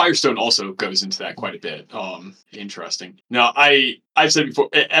 Firestone also goes into that quite a bit. Interesting. Now, I've said before,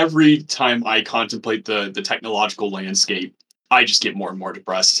 every time I contemplate the technological landscape, I just get more and more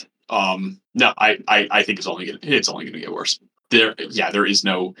depressed. No, I think it's only gonna get worse. There is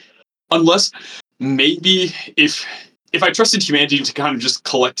no, unless maybe if I trusted humanity to kind of just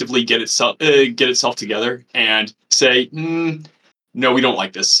collectively get itself together and say, no, we don't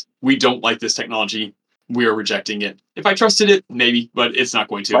like this. We don't like this technology. We are rejecting it. If I trusted it, maybe, but it's not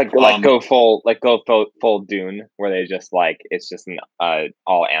going to. Go full Dune, where they just like it's just an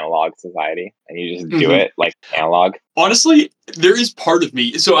all analog society, and you just do it like analog. Honestly, there is part of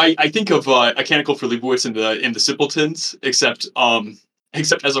me. So I think of A Canticle for Leibowitz in the Simpletons, except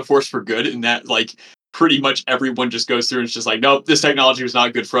as a force for good, in that like pretty much everyone just goes through and it's just like, nope, this technology was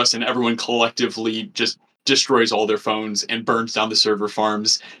not good for us, and everyone collectively just destroys all their phones and burns down the server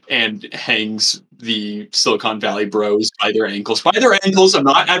farms and hangs the Silicon Valley bros by their ankles. By their ankles, I'm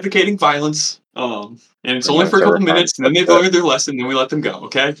not advocating violence. And it's only for a couple minutes, and then they've learned their lesson, and then we let them go,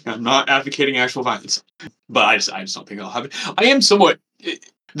 okay? I'm not advocating actual violence. But I just don't think it'll happen. I am somewhat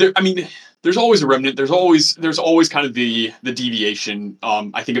there. I mean, there's always a remnant. There's always kind of the deviation.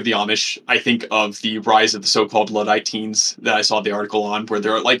 I think of the Amish. I think of the rise of the so-called Luddite teens that I saw the article on, where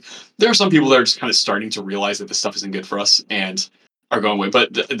there are some people that are just kind of starting to realize that this stuff isn't good for us and are going away.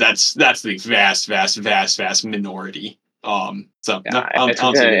 But that's the vast minority. So yeah, it's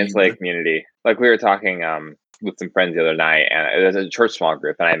an insulated community. Like we were talking with some friends the other night, and it was a church small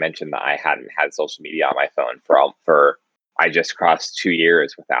group, and I mentioned that I hadn't had social media on my phone for I just crossed 2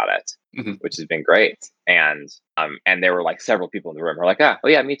 years without it, which has been great. And there were like several people in the room who were like, oh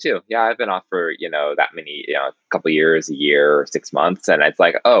yeah, me too. Yeah, I've been off for that many, a couple of years, a year, or 6 months, and it's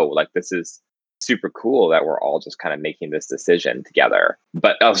like, oh, like this is super cool that we're all just kind of making this decision together.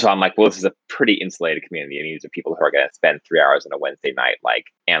 But also I'm like, well, this is a pretty insulated community, and these are people who are going to spend 3 hours on a Wednesday night like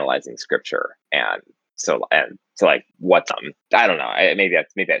analyzing scripture. And so like what's I don't know, maybe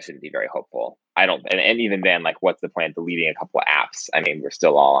that shouldn't be very hopeful. I don't, and even then, like, what's the point of deleting a couple of apps? I mean, we're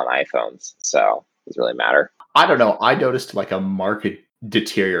still all on iPhones, so it doesn't really matter. I don't know. I noticed like a marked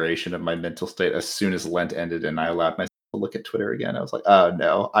deterioration of my mental state as soon as Lent ended, and I allowed myself to look at Twitter again. I was like, oh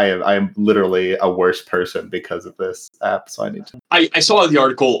no, I am literally a worse person because of this app. So I need to. I saw the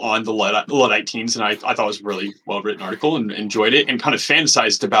article on the Luddite teens, and I thought it was a really well written article and enjoyed it, and kind of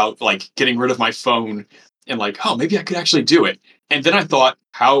fantasized about like getting rid of my phone and like, oh, maybe I could actually do it. And then I thought,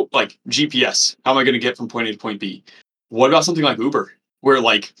 how, like, GPS, how am I going to get from point A to point B? What about something like Uber, where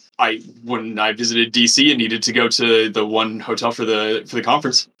like when I visited DC and needed to go to the one hotel for the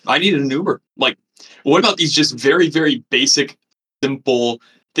conference, I needed an Uber. Like, what about these just very, very basic, simple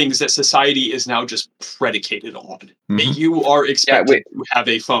things that society is now just predicated on? You are expected to have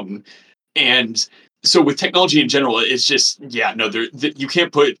a phone. And so with technology in general, it's just, you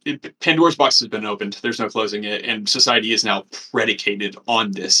can't put, Pandora's box has been opened. There's no closing it. And society is now predicated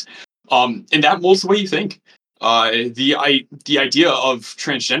on this. And that molds the way you think. The idea of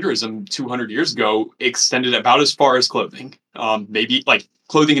transgenderism 200 years ago extended about as far as clothing, maybe like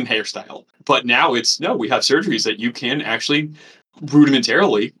clothing and hairstyle. But now it's, no, we have surgeries that you can actually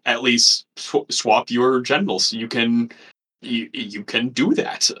rudimentarily at least swap your genitals. You can do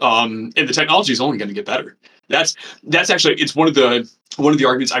that. And the technology is only going to get better. That's actually, it's one of the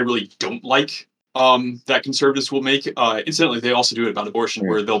arguments I really don't like, that conservatives will make. Incidentally, they also do it about abortion,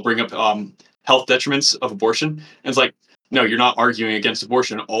 where they'll bring up health detriments of abortion. And it's like, no, you're not arguing against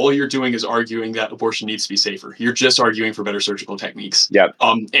abortion. All you're doing is arguing that abortion needs to be safer. You're just arguing for better surgical techniques. Yep.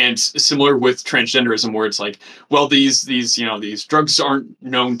 And similar with transgenderism, where it's like, well, these drugs aren't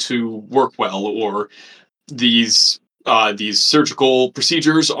known to work well, or these surgical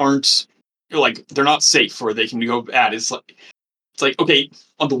procedures aren't, like, they're not safe, or they can go bad. It's like, okay,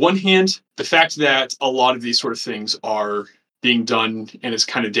 on the one hand, the fact that a lot of these sort of things are being done and it's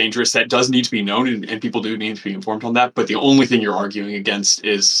kind of dangerous, that does need to be known, and people do need to be informed on that. But the only thing you're arguing is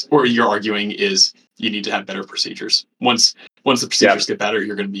you need to have better procedures. Once the procedures get better,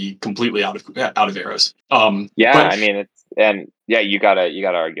 you're going to be completely out of arrows. I mean, you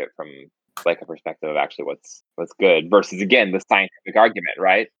gotta argue it from like a perspective of actually what's good versus, again, the scientific argument,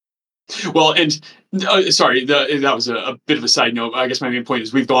 right? Well, and sorry, that was a bit of a side note. I guess my main point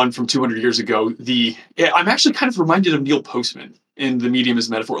is we've gone from 200 years ago. I'm actually kind of reminded of Neil Postman in The Medium as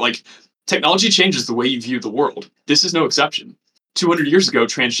Metaphor. Like, technology changes the way you view the world. This is no exception. 200 years ago,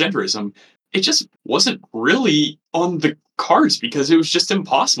 transgenderism, it just wasn't really on the cards because it was just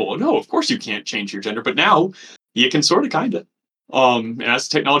impossible. No, of course you can't change your gender, but now you can sort of, kind of. And as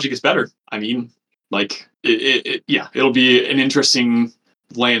technology gets better, I mean, like, it'll be an interesting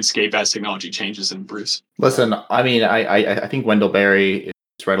landscape as technology changes and improves. Listen, I mean, I think Wendell Berry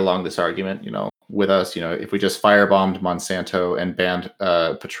is right along this argument. With us, if we just firebombed Monsanto and banned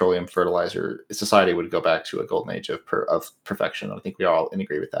petroleum fertilizer, society would go back to a golden age of perfection. I think we all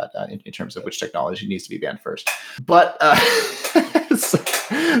agree with that in terms of which technology needs to be banned first. But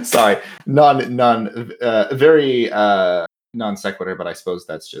sorry, very non sequitur, but I suppose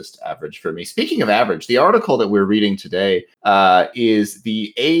that's just average for me. Speaking of average, the article that we're reading today is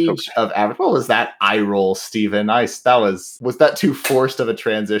The Age of Average. What was that eye roll, Stephen? Was that too forced of a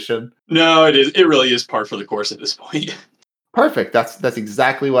transition? No, it is. It really is par for the course at this point. Perfect. That's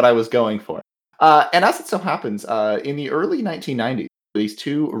exactly what I was going for. And as it so happens, in the early 1990s, these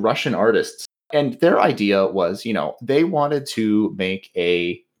two Russian artists, and their idea was, they wanted to make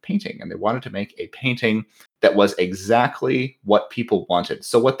a painting, and they wanted to make a painting that was exactly what people wanted.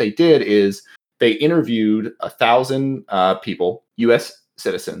 So what they did is they interviewed 1,000 people, U.S.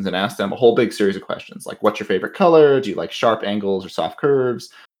 citizens, and asked them a whole big series of questions, like, what's your favorite color? Do you like sharp angles or soft curves?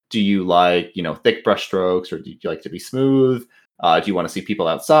 Do you like, thick brush strokes, or do you like to be smooth? Do you want to see people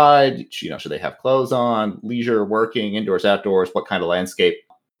outside? Should they have clothes on? Leisure, working, indoors, outdoors? What kind of landscape?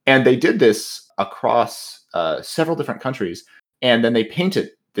 And they did this across several different countries, and then they painted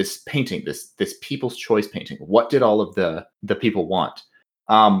this painting, this People's Choice painting. What did all of the people want?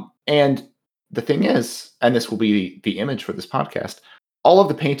 And the thing is, and this will be the image for this podcast, all of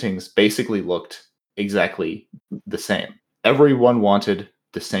the paintings basically looked exactly the same. Everyone wanted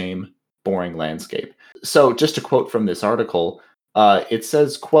the same boring landscape. So just to quote from this article, it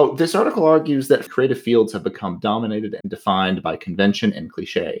says, quote, "This article argues that creative fields have become dominated and defined by convention and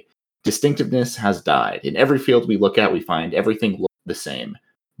cliche. Distinctiveness has died. In every field we look at, we find everything look the same.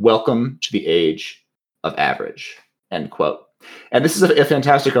 Welcome to the age of average," end quote. And this is a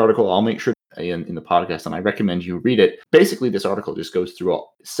fantastic article. I'll make sure in the podcast, and I recommend you read it. Basically, this article just goes through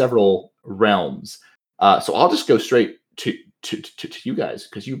several realms. So I'll just go straight to you guys,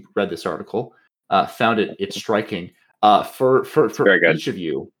 because you read this article, found it's striking. For each of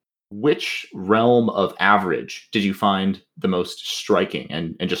you, which realm of average did you find the most striking?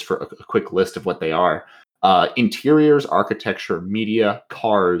 And just for a quick list of what they are: interiors, architecture, media,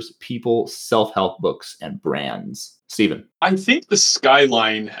 cars, people, self-help books, and brands. Stephen? I think the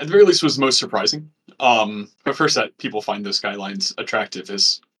skyline, at the very least, was most surprising. But first, that people find those skylines attractive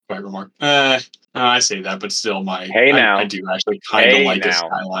is quite remarkable. I say that, but still, I do actually kind of like a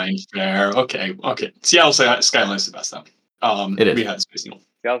skyline fair. Okay. Seattle skyline is the best though. It is. We had Space Needle.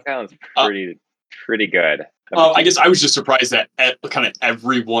 Seattle skyline's pretty good. I guess I was just surprised that kind of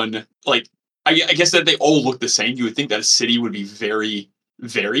everyone, like, I guess that they all look the same. You would think that a city would be very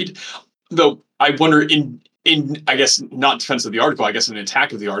varied, though. I wonder in I guess not defense of the article, I guess an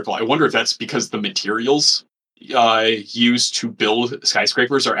attack of the article. I wonder if that's because the materials used to build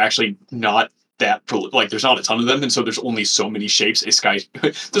skyscrapers are actually not that there's not a ton of them, and so there's only so many shapes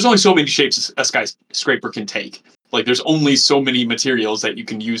there's only so many shapes a skyscraper can take. Like, there's only so many materials that you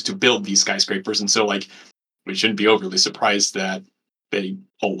can use to build these skyscrapers, and so we shouldn't be overly surprised that they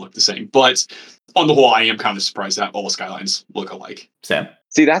all look the same. But on the whole, I am kind of surprised that all skylines look alike. Sam?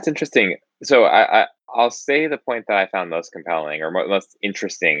 See, that's interesting. So I'll say the point that I found most compelling or most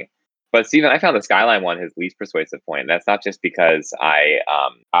interesting. But Stephen, I found the skyline one his least persuasive point. That's not just because I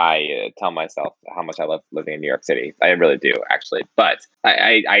tell myself how much I love living in New York City. I really do, actually. But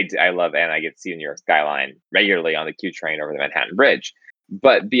I love, and I get to see the New York skyline regularly on the Q train over the Manhattan Bridge.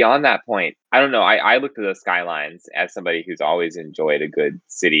 But beyond that point, I don't know. I looked at those skylines as somebody who's always enjoyed a good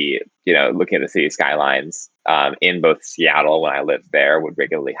city, looking at the city skylines in both Seattle when I lived there, would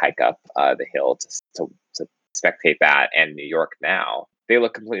regularly hike up the hill to spectate that, and New York now. They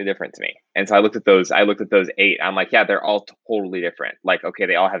look completely different to me. And so I looked at those 8. I'm like, yeah, they're all totally different. Like, okay,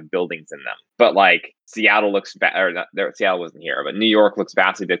 they all have buildings in them. But like Seattle looks Seattle wasn't here, but New York looks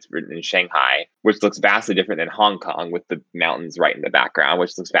vastly different than Shanghai, which looks vastly different than Hong Kong with the mountains right in the background,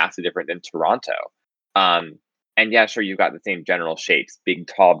 which looks vastly different than Toronto. And yeah, sure, you've got the same general shapes, big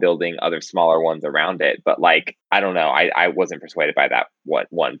tall building, other smaller ones around it. But like, I don't know, I wasn't persuaded by that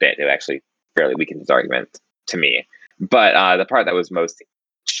one bit. It actually fairly weakened his argument to me. But the part that was most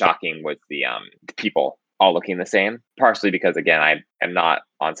shocking was the people all looking the same, partially because, again, I am not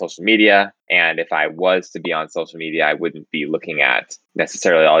on social media. And if I was to be on social media, I wouldn't be looking at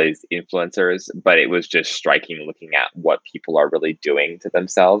necessarily all these influencers, but it was just striking looking at what people are really doing to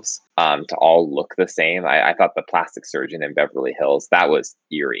themselves to all look the same. I thought the plastic surgeon in Beverly Hills, that was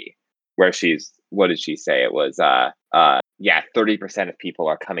eerie, where she's what did she say? It was, 30% of people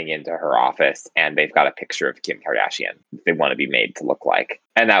are coming into her office and they've got a picture of Kim Kardashian they want to be made to look like.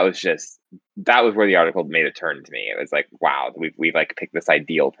 And that was where the article made a turn to me. It was like, wow, we've like picked this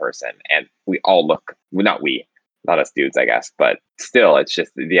ideal person and we all look, not us dudes, I guess, but still, it's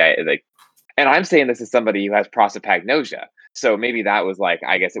just like, and I'm saying this as somebody who has prosopagnosia. So maybe that was like,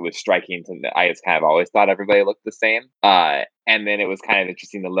 I guess it was striking to me. I just kind of always thought everybody looked the same. And then it was kind of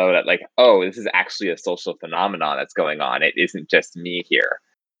interesting to load at like, oh, this is actually a social phenomenon that's going on. It isn't just me here.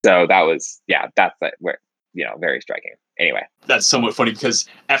 So that was, that's like where, very striking. Anyway. That's somewhat funny because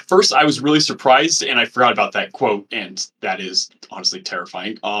at first I was really surprised and I forgot about that quote, and that is honestly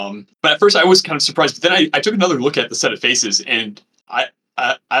terrifying. But at first I was kind of surprised, but then I took another look at the set of faces and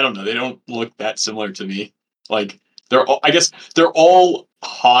I don't know, they don't look that similar to me. Like, I guess they're all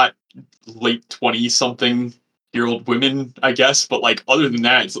hot late 20-something-year-old women, I guess. But like other than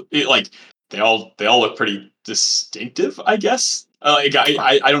that, like they all look pretty distinctive, I guess. I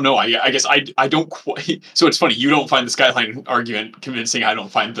don't know. I guess I don't quite. So it's funny. You don't find the Skyline argument convincing. I don't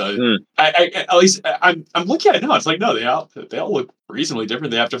find the. At least I'm looking at it now. It's like no, they all look reasonably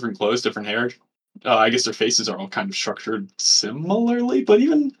different. They have different clothes, different hair. I guess their faces are all kind of structured similarly, but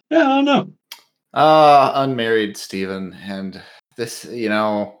even I don't know. Unmarried Stephen, and this,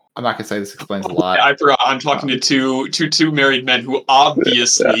 I'm not gonna say this explains a lot. I forgot. I'm talking to two married men who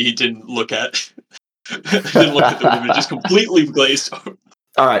obviously didn't look at the women, just completely glazed over.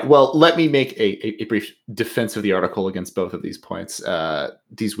 All right. Well, let me make a brief defense of the article against both of these points,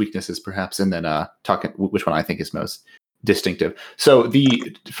 these weaknesses, perhaps, and then talk which one I think is most distinctive. So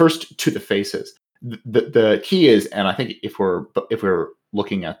the first to the faces. The key is, and I think if we're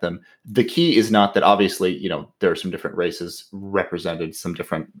looking at them, the key is not that obviously, there are some different races represented, some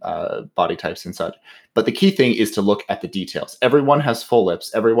different body types and such. But the key thing is to look at the details. Everyone has full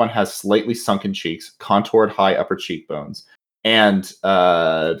lips. Everyone has slightly sunken cheeks, contoured high upper cheekbones, and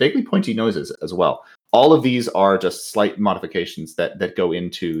vaguely pointy noses as well. All of these are just slight modifications that go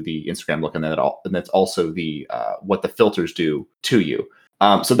into the Instagram look, and that's also the what the filters do to you.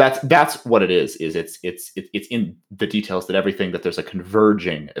 So that's what it is. It's in the details that there's a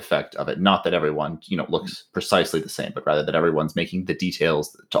converging effect of it. Not that everyone looks precisely the same, but rather that everyone's making the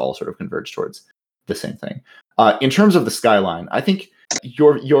details to all sort of converge towards the same thing. In terms of the skyline, I think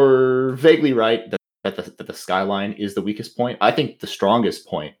you're vaguely right that the skyline is the weakest point. I think the strongest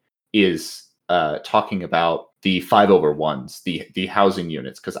point is talking about the 5/1s, the housing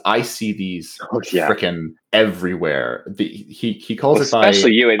units, because I see these frickin' everywhere. He calls it by,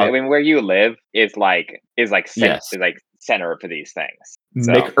 especially you. I mean, where you live is like center for these things.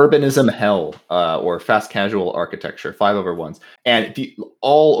 So. McUrbanism hell, or fast casual architecture, 5/1s, and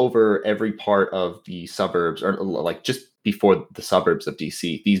all over every part of the suburbs, or like just before the suburbs of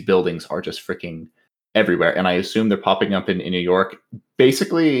DC. These buildings are just freaking everywhere, and I assume they're popping up in New York.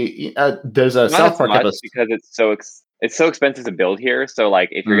 Basically, there's a South Park episode because it's so expensive to build here. So like,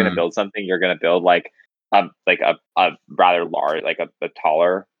 if you're gonna build something, you're gonna build like a rather large, like a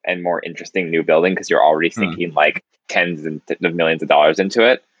taller and more interesting new building because you're already sinking like tens of millions of dollars into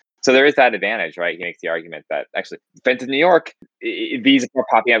it. So there is that advantage, right? He makes the argument that actually, expensive New York, these are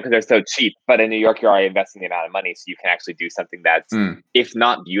popping up because they're so cheap. But in New York, you're already investing the amount of money, so you can actually do something that's, if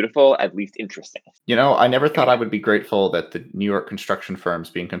not beautiful, at least interesting. I never thought I would be grateful that the New York construction firms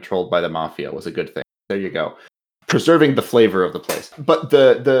being controlled by the mafia was a good thing. There you go. Preserving the flavor of the place. But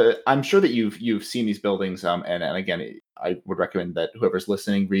I'm sure that you've seen these buildings, and again, I would recommend that whoever's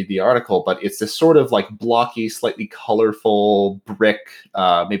listening read the article. But it's this sort of like blocky, slightly colorful brick,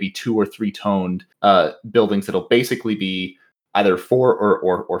 maybe 2 or 3 toned buildings that'll basically be either 4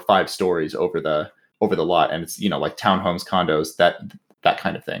 or 5 stories over the lot, and it's like townhomes, condos, that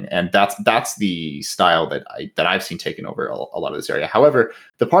kind of thing. And that's the style that I've seen taken over a lot of this area. However,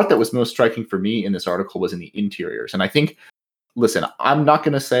 the part that was most striking for me in this article was in the interiors. And I think, listen, I'm not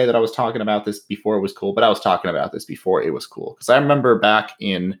going to say that I was talking about this before it was cool, but I was talking about this before it was cool. Because I remember back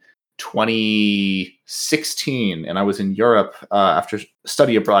in 2016, and I was in Europe after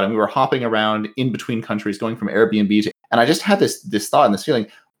study abroad, and we were hopping around in between countries, going from Airbnb to, and I just had this thought and this feeling,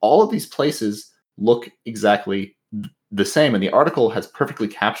 all of these places look exactly the same, and the article has perfectly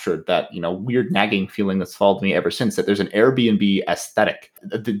captured that weird nagging feeling that's followed me ever since, that there's an Airbnb aesthetic,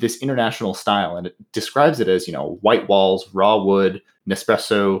 this international style, and it describes it as white walls, raw wood,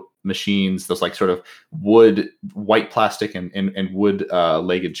 Nespresso machines, those like sort of wood, white plastic and wood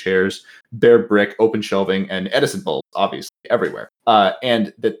legged chairs, bare brick, open shelving, and Edison bulbs obviously everywhere,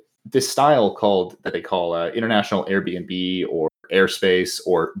 and that this style that they call international Airbnb or airspace,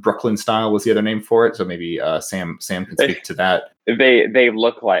 or Brooklyn style was the other name for it. So maybe Sam can speak to that. They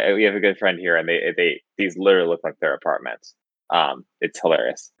look like, we have a good friend here, and these literally look like their apartments. It's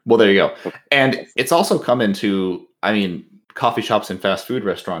hilarious. Well, there you go. And it's also come into, I mean, coffee shops and fast food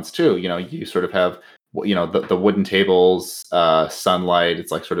restaurants too. You sort of have, the wooden tables, sunlight.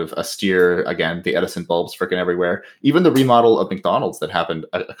 It's like sort of austere. Again, the Edison bulbs freaking everywhere. Even the remodel of McDonald's that happened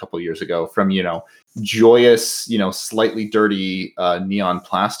a couple of years ago, from joyous, slightly dirty neon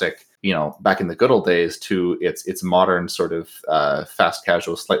plastic, back in the good old days, to its modern sort of fast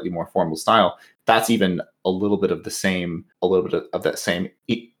casual, slightly more formal style. That's even a little bit of that same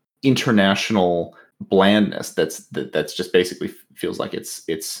international blandness that's just basically feels like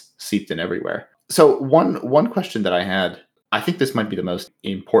it's seeped in everywhere. So one question that I had, I think this might be the most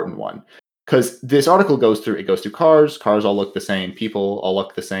important one, because this article goes through cars all look the same, people all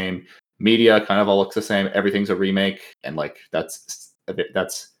look the same, media kind of all looks the same, everything's a remake, and like that's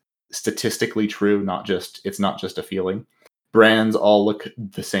statistically true, it's not just a feeling. Brands all look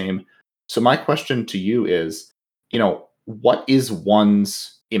the same. So my question to you is, what is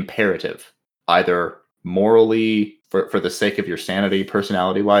one's imperative, either morally, for the sake of your sanity,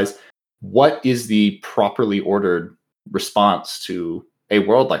 personality-wise? What is the properly ordered response to a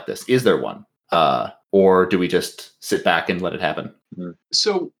world like this? Is there one? Or do we just sit back and let it happen?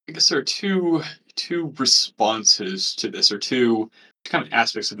 So I guess there are two responses to this, or two kind of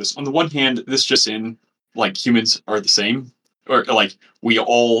aspects of this. On the one hand, this just in, like, humans are the same, or like we're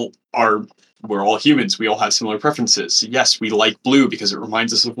all humans. We all have similar preferences. Yes, we like blue because it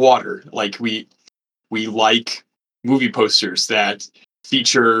reminds us of water. Like we like movie posters that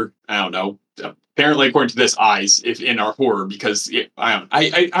feature, I don't know, apparently according to this, eyes if in our horror, because I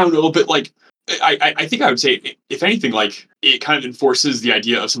don't know, but like I think I would say, if anything, like, it kind of enforces the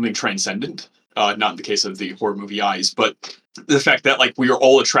idea of something transcendent. Not in the case of the horror movie Eyes, but the fact that, like, we are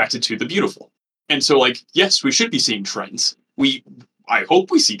all attracted to the beautiful. And so, like, yes, we should be seeing trends. I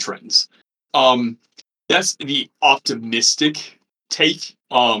hope we see trends. That's the optimistic take.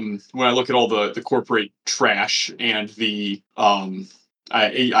 When I look at all the corporate trash and the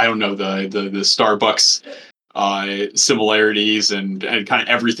I don't know, the Starbucks similarities and kind of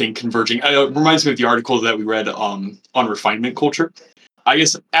everything converging. It reminds me of the article that we read on refinement culture. I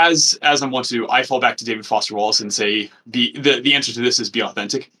guess as I want to, I fall back to David Foster Wallace and say the answer to this is be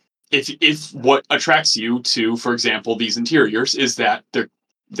authentic. If what attracts you to, for example, these interiors is that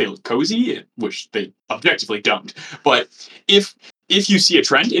they look cozy, which they objectively don't, but if you see a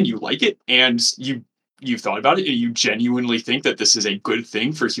trend and you like it, and you've thought about it and you genuinely think that this is a good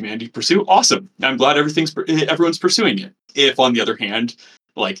thing for humanity to pursue, awesome. I'm glad everyone's pursuing it. If, on the other hand,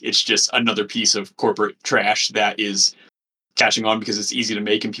 like, it's just another piece of corporate trash that is catching on because it's easy to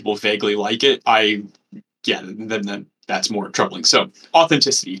make and people vaguely like it, then that's more troubling. So,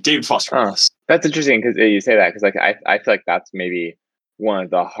 authenticity, David Foster Wallace. That's interesting because you say that, because like I feel like that's maybe one of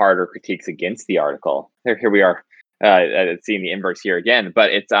the harder critiques against the article. Here we are. Seeing the inverse here again,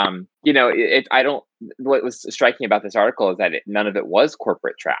 but it's what was striking about this article is that none of it was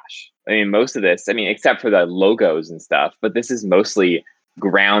corporate trash. I mean, most of this, except for the logos and stuff, but this is mostly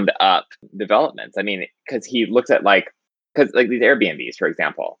ground up developments. I mean, because he looks at because these Airbnbs, for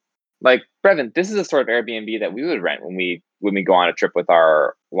example, like, Brevin, this is a sort of Airbnb that we would rent when we go on a trip with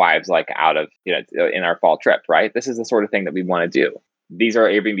our wives, like out of, in our fall trip, right? This is the sort of thing that we want to do. These are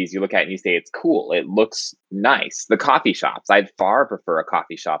Airbnbs you look at and you say it's cool. It looks nice. The coffee shops, I'd far prefer a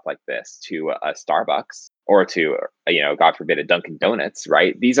coffee shop like this to a Starbucks or to, God forbid, a Dunkin' Donuts,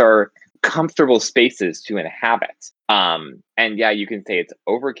 right? These are comfortable spaces to inhabit. And yeah, you can say it's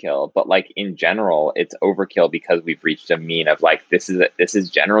overkill, but like, in general, it's overkill because we've reached a mean of like, this is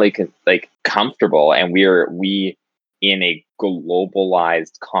generally comfortable, and we in a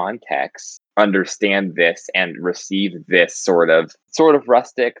globalized context understand this and receive this sort of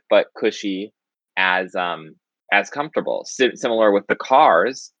rustic but cushy as comfortable. Similar with the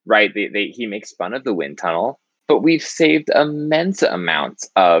cars, right? He makes fun of the wind tunnel, but we've saved immense amounts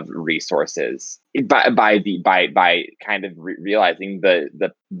of resources by kind of realizing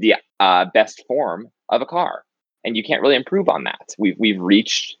the best form of a car, and you can't really improve on that. We've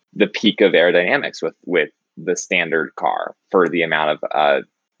reached the peak of aerodynamics with the standard car for the amount of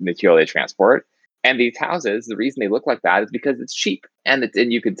material they transport. And these houses, the reason they look like that is because it's cheap. And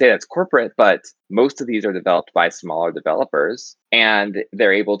you could say that's corporate, but most of these are developed by smaller developers, and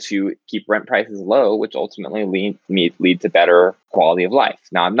they're able to keep rent prices low, which ultimately lead to better quality of life.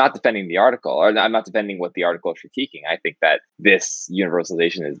 Now, I'm not defending the article, or I'm not defending what the article is critiquing. I think that this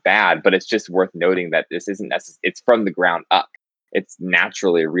universalization is bad, but it's just worth noting that this isn't it's from the ground up. It's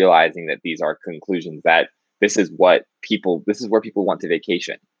naturally realizing that these are conclusions that this is where people want to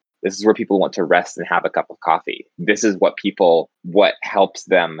vacation. This is where people want to rest and have a cup of coffee. This is what helps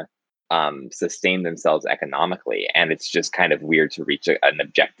them sustain themselves economically. And it's just kind of weird to reach an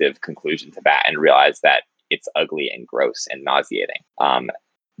objective conclusion to that and realize that it's ugly and gross and nauseating.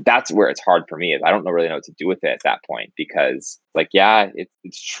 That's where it's hard for me, is I don't really know what to do with it at that point, because like, yeah,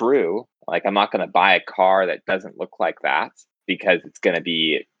 it's true. Like, I'm not going to buy a car that doesn't look like that, because it's going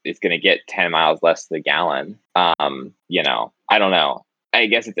to get 10 miles less to the gallon. I don't know. I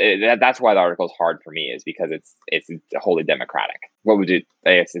guess that's why the article is hard for me, is because it's wholly democratic. What would you?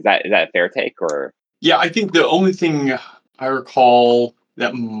 I guess is that a fair take? Or yeah, I think the only thing I recall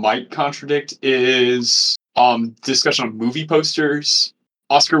that might contradict is discussion on movie posters.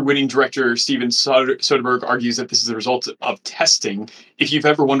 Oscar-winning director Steven Soderbergh argues that this is the result of testing. If you've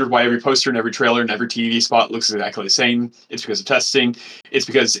ever wondered why every poster and every trailer and every TV spot looks exactly the same, it's because of testing. It's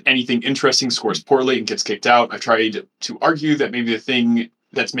because anything interesting scores poorly and gets kicked out. I've tried to argue that maybe the thing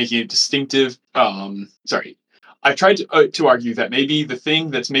that's making it distinctive... I've tried to argue that maybe the thing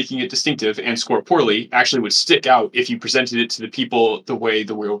that's making it distinctive and score poorly actually would stick out if you presented it to the people the way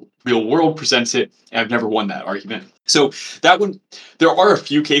the real world presents it, and I've never won that argument. So that one, there are a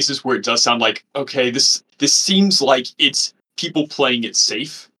few cases where it does sound like, okay, this seems like it's people playing it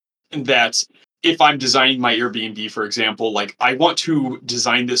safe, and that if I'm designing my Airbnb, for example, like, I want to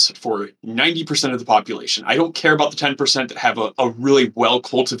design this for 90% of the population. I don't care about the 10% that have a really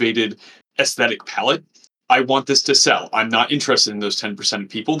well-cultivated aesthetic palette. I want this to sell. I'm not interested in those 10% of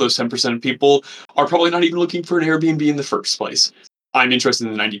people. Those 10% of people are probably not even looking for an Airbnb in the first place. I'm interested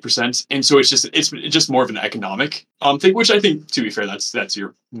in the 90%. And so it's just more of an economic thing, which I think, to be fair, that's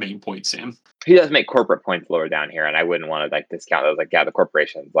your main point, Sam. He does make corporate points lower down here, and I wouldn't want to like discount those. Like, yeah, the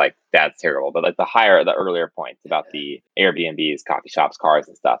corporations, like, that's terrible. But like the earlier points about the Airbnbs, coffee shops, cars,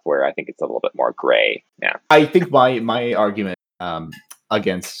 and stuff, where I think it's a little bit more gray. Yeah, I think my argument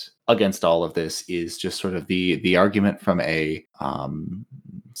against all of this is just sort of the argument from a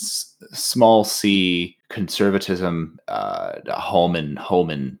small c conservatism, home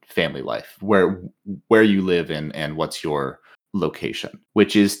and family life, where you live and what's your location,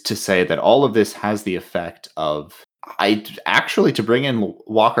 which is to say that all of this has the effect of to bring in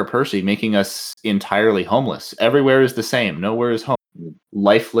Walker Percy, making us entirely homeless. Everywhere is the same. Nowhere is home.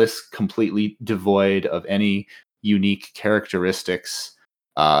 Lifeless, completely devoid of any unique characteristics,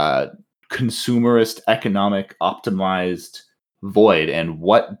 consumerist, economic, optimized void. And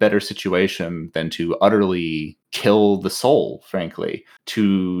what better situation than to utterly kill the soul, frankly,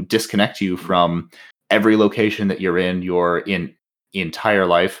 to disconnect you from every location that you're in your entire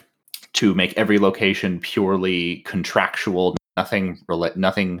life, to make every location purely contractual, nothing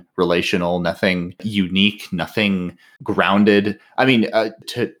relational, nothing unique, nothing grounded. I mean,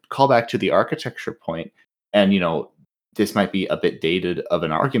 to call back to the architecture point, and this might be a bit dated of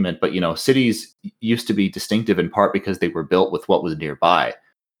an argument, but cities used to be distinctive in part because they were built with what was nearby.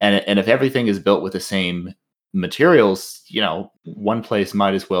 And if everything is built with the same materials, one place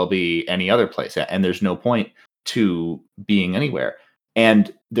might as well be any other place, and there's no point to being anywhere.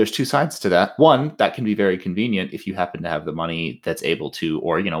 And there's two sides to that. One, that can be very convenient if you happen to have the money that's able to,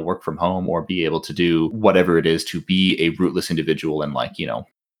 or work from home, or be able to do whatever it is to be a rootless individual and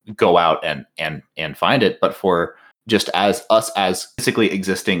go out and find it. But for just as physically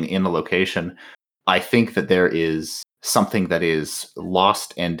existing in the location, I think that there is something that is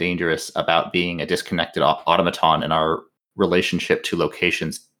lost and dangerous about being a disconnected automaton, and our relationship to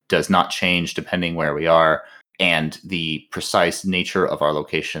locations does not change depending where we are. And the precise nature of our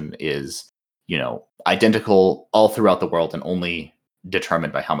location is, identical all throughout the world and only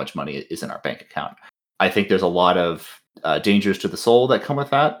determined by how much money is in our bank account. I think there's a lot of dangers to the soul that come with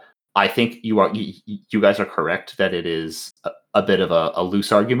that. I think you guys are correct that it is a bit of a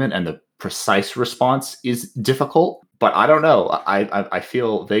loose argument, and the precise response is difficult. But I don't know. I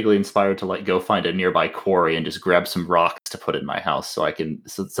feel vaguely inspired to go find a nearby quarry and just grab some rocks to put in my house, so I can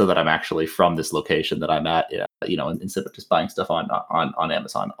so that I'm actually from this location that I'm at. Instead of just buying stuff on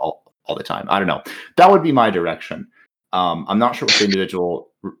Amazon all the time. I don't know. That would be my direction. I'm not sure what the individual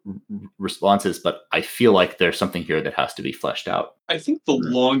response is, but I feel like there's something here that has to be fleshed out. I think the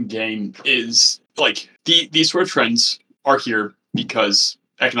long game is these sort of trends are here because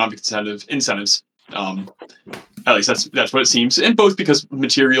economic incentives. At least that's what it seems, and both because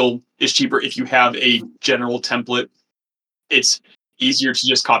material is cheaper. If you have a general template, it's easier to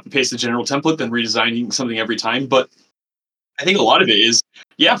just copy paste the general template than redesigning something every time. But I think a lot of it is,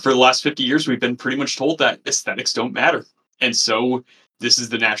 for the last 50 years, we've been pretty much told that aesthetics don't matter. And so this is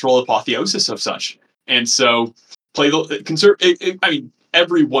the natural apotheosis of such. And so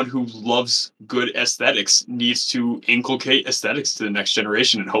everyone who loves good aesthetics needs to inculcate aesthetics to the next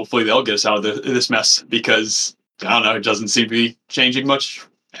generation, and hopefully they'll get us out of this mess, because I don't know, it doesn't seem to be changing much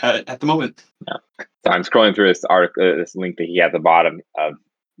at the moment. No. So I'm scrolling through this article, this link that he had at the bottom of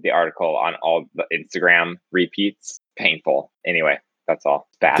the article on all the Instagram repeats. Painful. Anyway, that's all.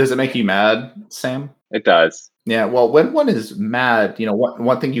 Bad. Does it make you mad, Sam? It does. Yeah. Well, when one is mad,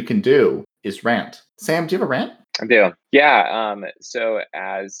 one thing you can do is rant. Sam, do you have a rant? I do. Yeah. So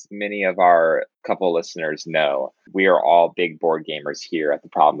as many of our couple listeners know, we are all big board gamers here at The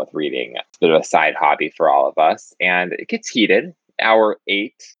Problem with Reading. It's a bit of a side hobby for all of us, and it gets heated. Hour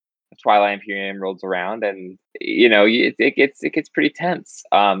 8, Twilight Imperium rolls around, and it gets pretty tense.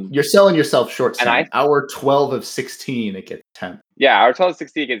 You're selling yourself short, Sam. And hour 12 of 16, it gets tense. Yeah, our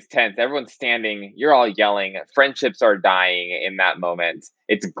 12-16 gets tense. Everyone's standing. You're all yelling. Friendships are dying in that moment.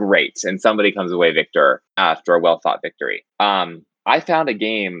 It's great. And somebody comes away victor after a well-fought victory. I found a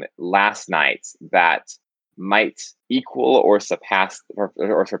game last night that might equal or surpass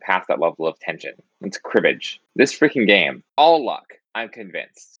that level of tension. It's cribbage. This freaking game. All luck, I'm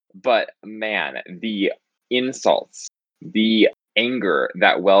convinced. But man, the insults, the anger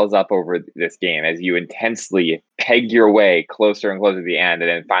that wells up over this game as you intensely peg your way closer and closer to the end, and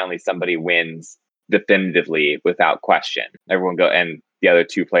then finally somebody wins definitively without question. Everyone go, and the other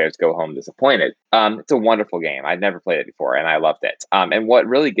two players go home disappointed. It's a wonderful game. I'd never played it before, and I loved it. And what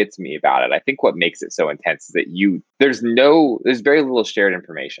really gets me about it, I think what makes it so intense, is that there's very little shared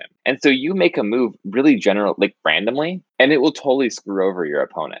information, and so you make a move really general, like randomly, and it will totally screw over your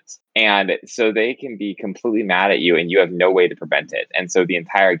opponent. And so they can be completely mad at you, and you have no way to prevent it. And so the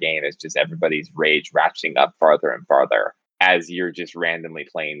entire game is just everybody's rage ratcheting up farther and farther as you're just randomly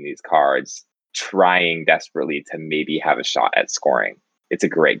playing these cards, trying desperately to maybe have a shot at scoring. It's a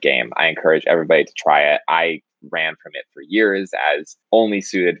great game. I encourage everybody to try it. I ran from it for years as only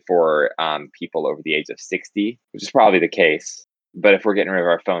suited for people over the age of 60, which is probably the case. But if we're getting rid of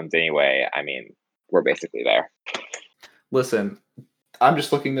our phones anyway, I mean, we're basically there. Listen, I'm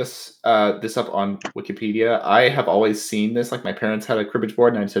just looking this up on Wikipedia. I have always seen this. Like, my parents had a cribbage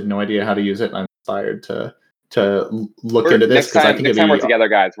board, and I just had no idea how to use it. And I'm inspired to look into this, because I think next time we're together,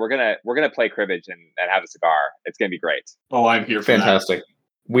 guys, we're gonna play cribbage and have a cigar. It's gonna be great. Oh, I'm here for fantastic. That.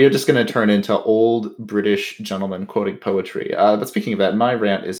 We are just going to turn into old British gentlemen quoting poetry. But speaking of that, my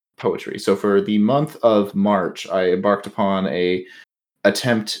rant is poetry. So for the month of March, I embarked upon a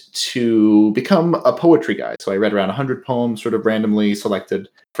attempt to become a poetry guy. So I read around 100 poems, sort of randomly selected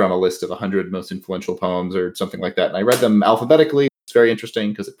from a list of 100 most influential poems or something like that. And I read them alphabetically. It's very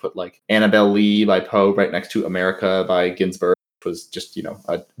interesting because it put like Annabelle Lee by Poe right next to America by Ginsberg, which was just,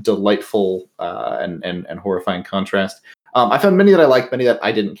 a delightful and horrifying contrast. I found many that I liked, many that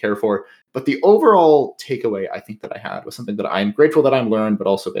I didn't care for. But the overall takeaway I think that I had was something that I'm grateful that I'm learned, but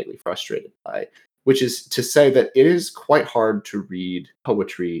also vaguely frustrated by, which is to say that it is quite hard to read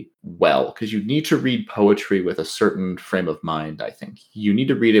poetry well, because you need to read poetry with a certain frame of mind, I think. You need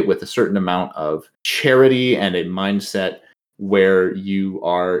to read it with a certain amount of charity and a mindset where you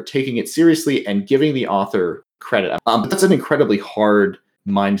are taking it seriously and giving the author credit. But that's an incredibly hard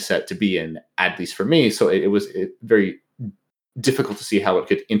mindset to be in, at least for me. So it was very difficult to see how it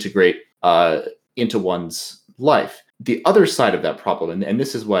could integrate into one's life. The other side of that problem, and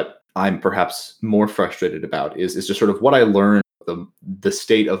this is what I'm perhaps more frustrated about, is just sort of what I learned the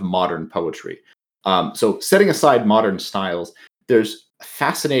state of modern poetry. So setting aside modern styles, there's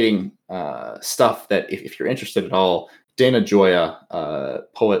fascinating stuff that if you're interested at all, Dana Gioia,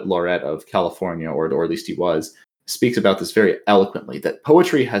 poet laureate of California, or at least he was, speaks about this very eloquently, that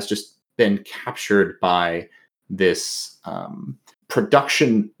poetry has just been captured by this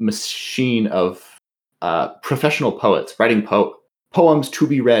production machine of professional poets writing poems to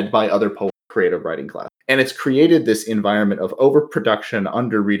be read by other poets, creative writing class. And it's created this environment of overproduction,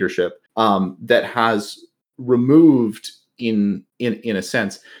 under readership, that has removed, in a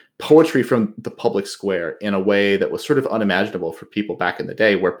sense, poetry from the public square in a way that was sort of unimaginable for people back in the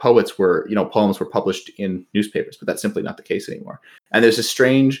day, where poems were published in newspapers, but that's simply not the case anymore. And there's a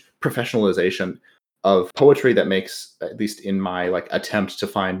strange professionalization of poetry that makes, at least in my attempt to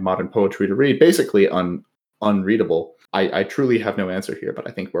find modern poetry to read, basically unreadable. I truly have no answer here, but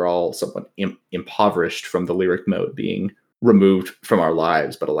I think we're all somewhat impoverished from the lyric mode being removed from our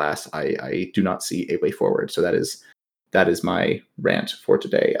lives. But alas, I do not see a way forward. So that is my rant for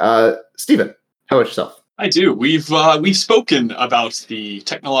today. Stephen, how about yourself? I do. We've spoken about the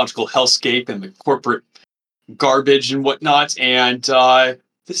technological hellscape and the corporate garbage and whatnot, and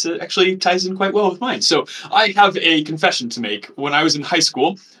this actually ties in quite well with mine. So I have a confession to make. When I was in high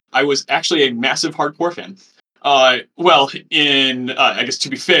school, I was actually a massive hardcore fan. Well, I guess to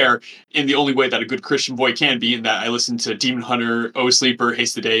be fair, in the only way that a good Christian boy can be, in that I listen to Demon Hunter, O Sleeper,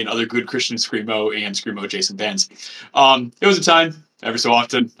 Haste the Day, and other good Christian Screamo and Screamo adjacent bands. It was a time, every so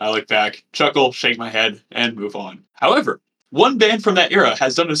often, I look back, chuckle, shake my head, and move on. However, one band from that era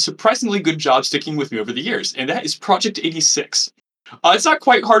has done a surprisingly good job sticking with me over the years, and that is Project 86. It's not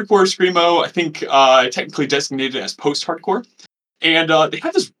quite hardcore Screamo, I think technically designated as post-hardcore. And they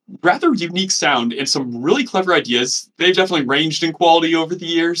have this rather unique sound and some really clever ideas. They've definitely ranged in quality over the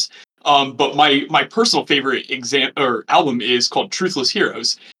years. But my personal favorite album is called Truthless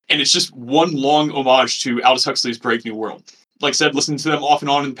Heroes. And it's just one long homage to Aldous Huxley's Brave New World. Like I said, listening to them off and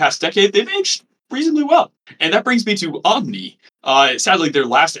on in the past decade, they've aged reasonably well. And that brings me to Omni. Sadly, their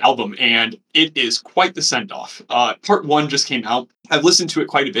last album, and it is quite the send-off. Part 1 just came out. I've listened to it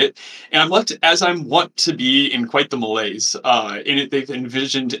quite a bit, and I'm left as I'm wont to be in quite the malaise. In it, they've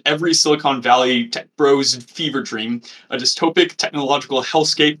envisioned every Silicon Valley tech bros fever dream, a dystopic technological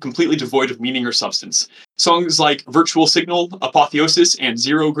hellscape completely devoid of meaning or substance. Songs like Virtual Signal, Apotheosis, and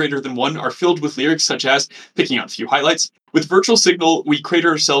Zero Greater Than One are filled with lyrics such as, picking out a few highlights, with Virtual Signal, we crater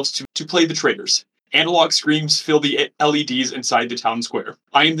ourselves to play the traitors. Analog screams fill the LEDs inside the town square.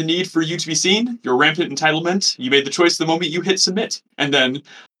 I am the need for you to be seen, your rampant entitlement. You made the choice the moment you hit submit. And then,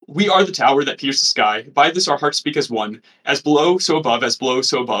 we are the tower that pierces the sky. By this our hearts speak as one. As below, so above. As below,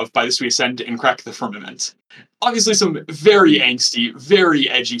 so above. By this we ascend and crack the firmament. Obviously some very angsty, very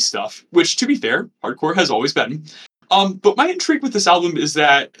edgy stuff, which, to be fair, hardcore has always been. But my intrigue with this album is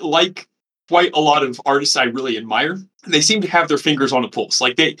that, like quite a lot of artists I really admire, they seem to have their fingers on a pulse.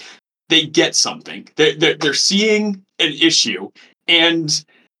 Like, they get something. They're seeing an issue, and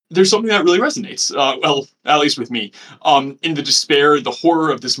there's something that really resonates. Well, at least with me. In the despair, the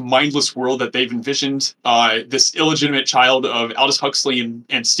horror of this mindless world that they've envisioned, this illegitimate child of Aldous Huxley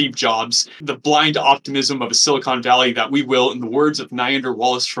and Steve Jobs, the blind optimism of a Silicon Valley that we will, in the words of Niander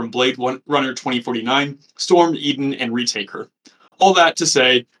Wallace from Blade Runner 2049, storm Eden and retake her. All that to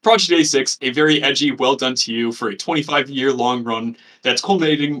say, Project 86, a very edgy, well done to you for a 25-year-long run that's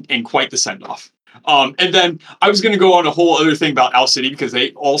culminating in quite the send-off. And then I was going to go on a whole other thing about Owl City because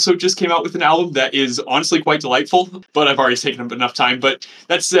they also just came out with an album that is honestly quite delightful, but I've already taken up enough time. But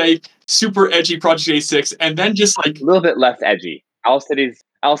that's a super edgy Project 86, and then just like a little bit less edgy. Owl City's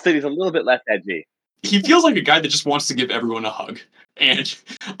a little bit less edgy. He feels like a guy that just wants to give everyone a hug. And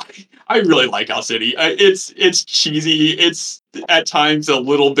I really like Owl City. It's cheesy. It's at times a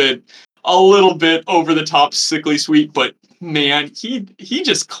little bit over the top, sickly sweet. But man, he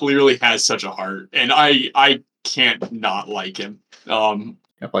just clearly has such a heart, and I can't not like him.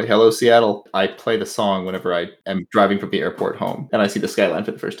 I play Hello Seattle. I play the song whenever I am driving from the airport home, and I see the skyline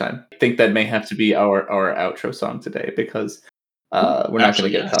for the first time. I think that may have to be our outro song today because. We're not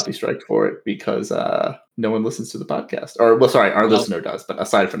going to get a copy strike for it because no one listens to the podcast. Our listener does, but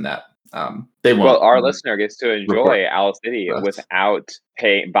aside from that, they won't. Well, our listener gets to enjoy Owl City without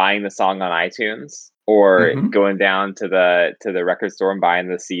buying the song on iTunes or going down to the record store and buying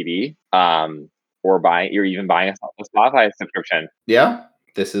the CD, or even buying a Spotify subscription. Yeah,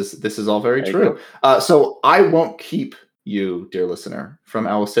 this is all very true. So I won't keep you, dear listener, from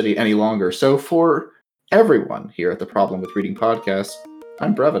Owl City any longer. So for everyone here at the Problem with Reading podcast,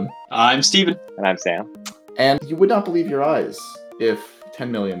 I'm Brevin. I'm Steven. And I'm Sam. And you would not believe your eyes if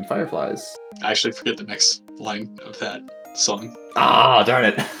 10 million fireflies. I actually forget the next line of that song. Ah, darn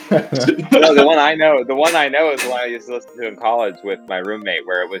it. No, the one I know is the one I used to listen to in college with my roommate,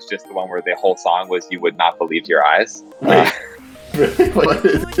 where it was just the one where the whole song was "You Would Not Believe Your Eyes." Really?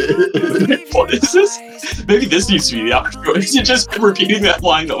 What is this? Maybe this needs to be the outro. Is it just repeating that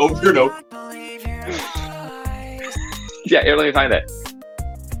line over and over? Yeah, here, let me find it.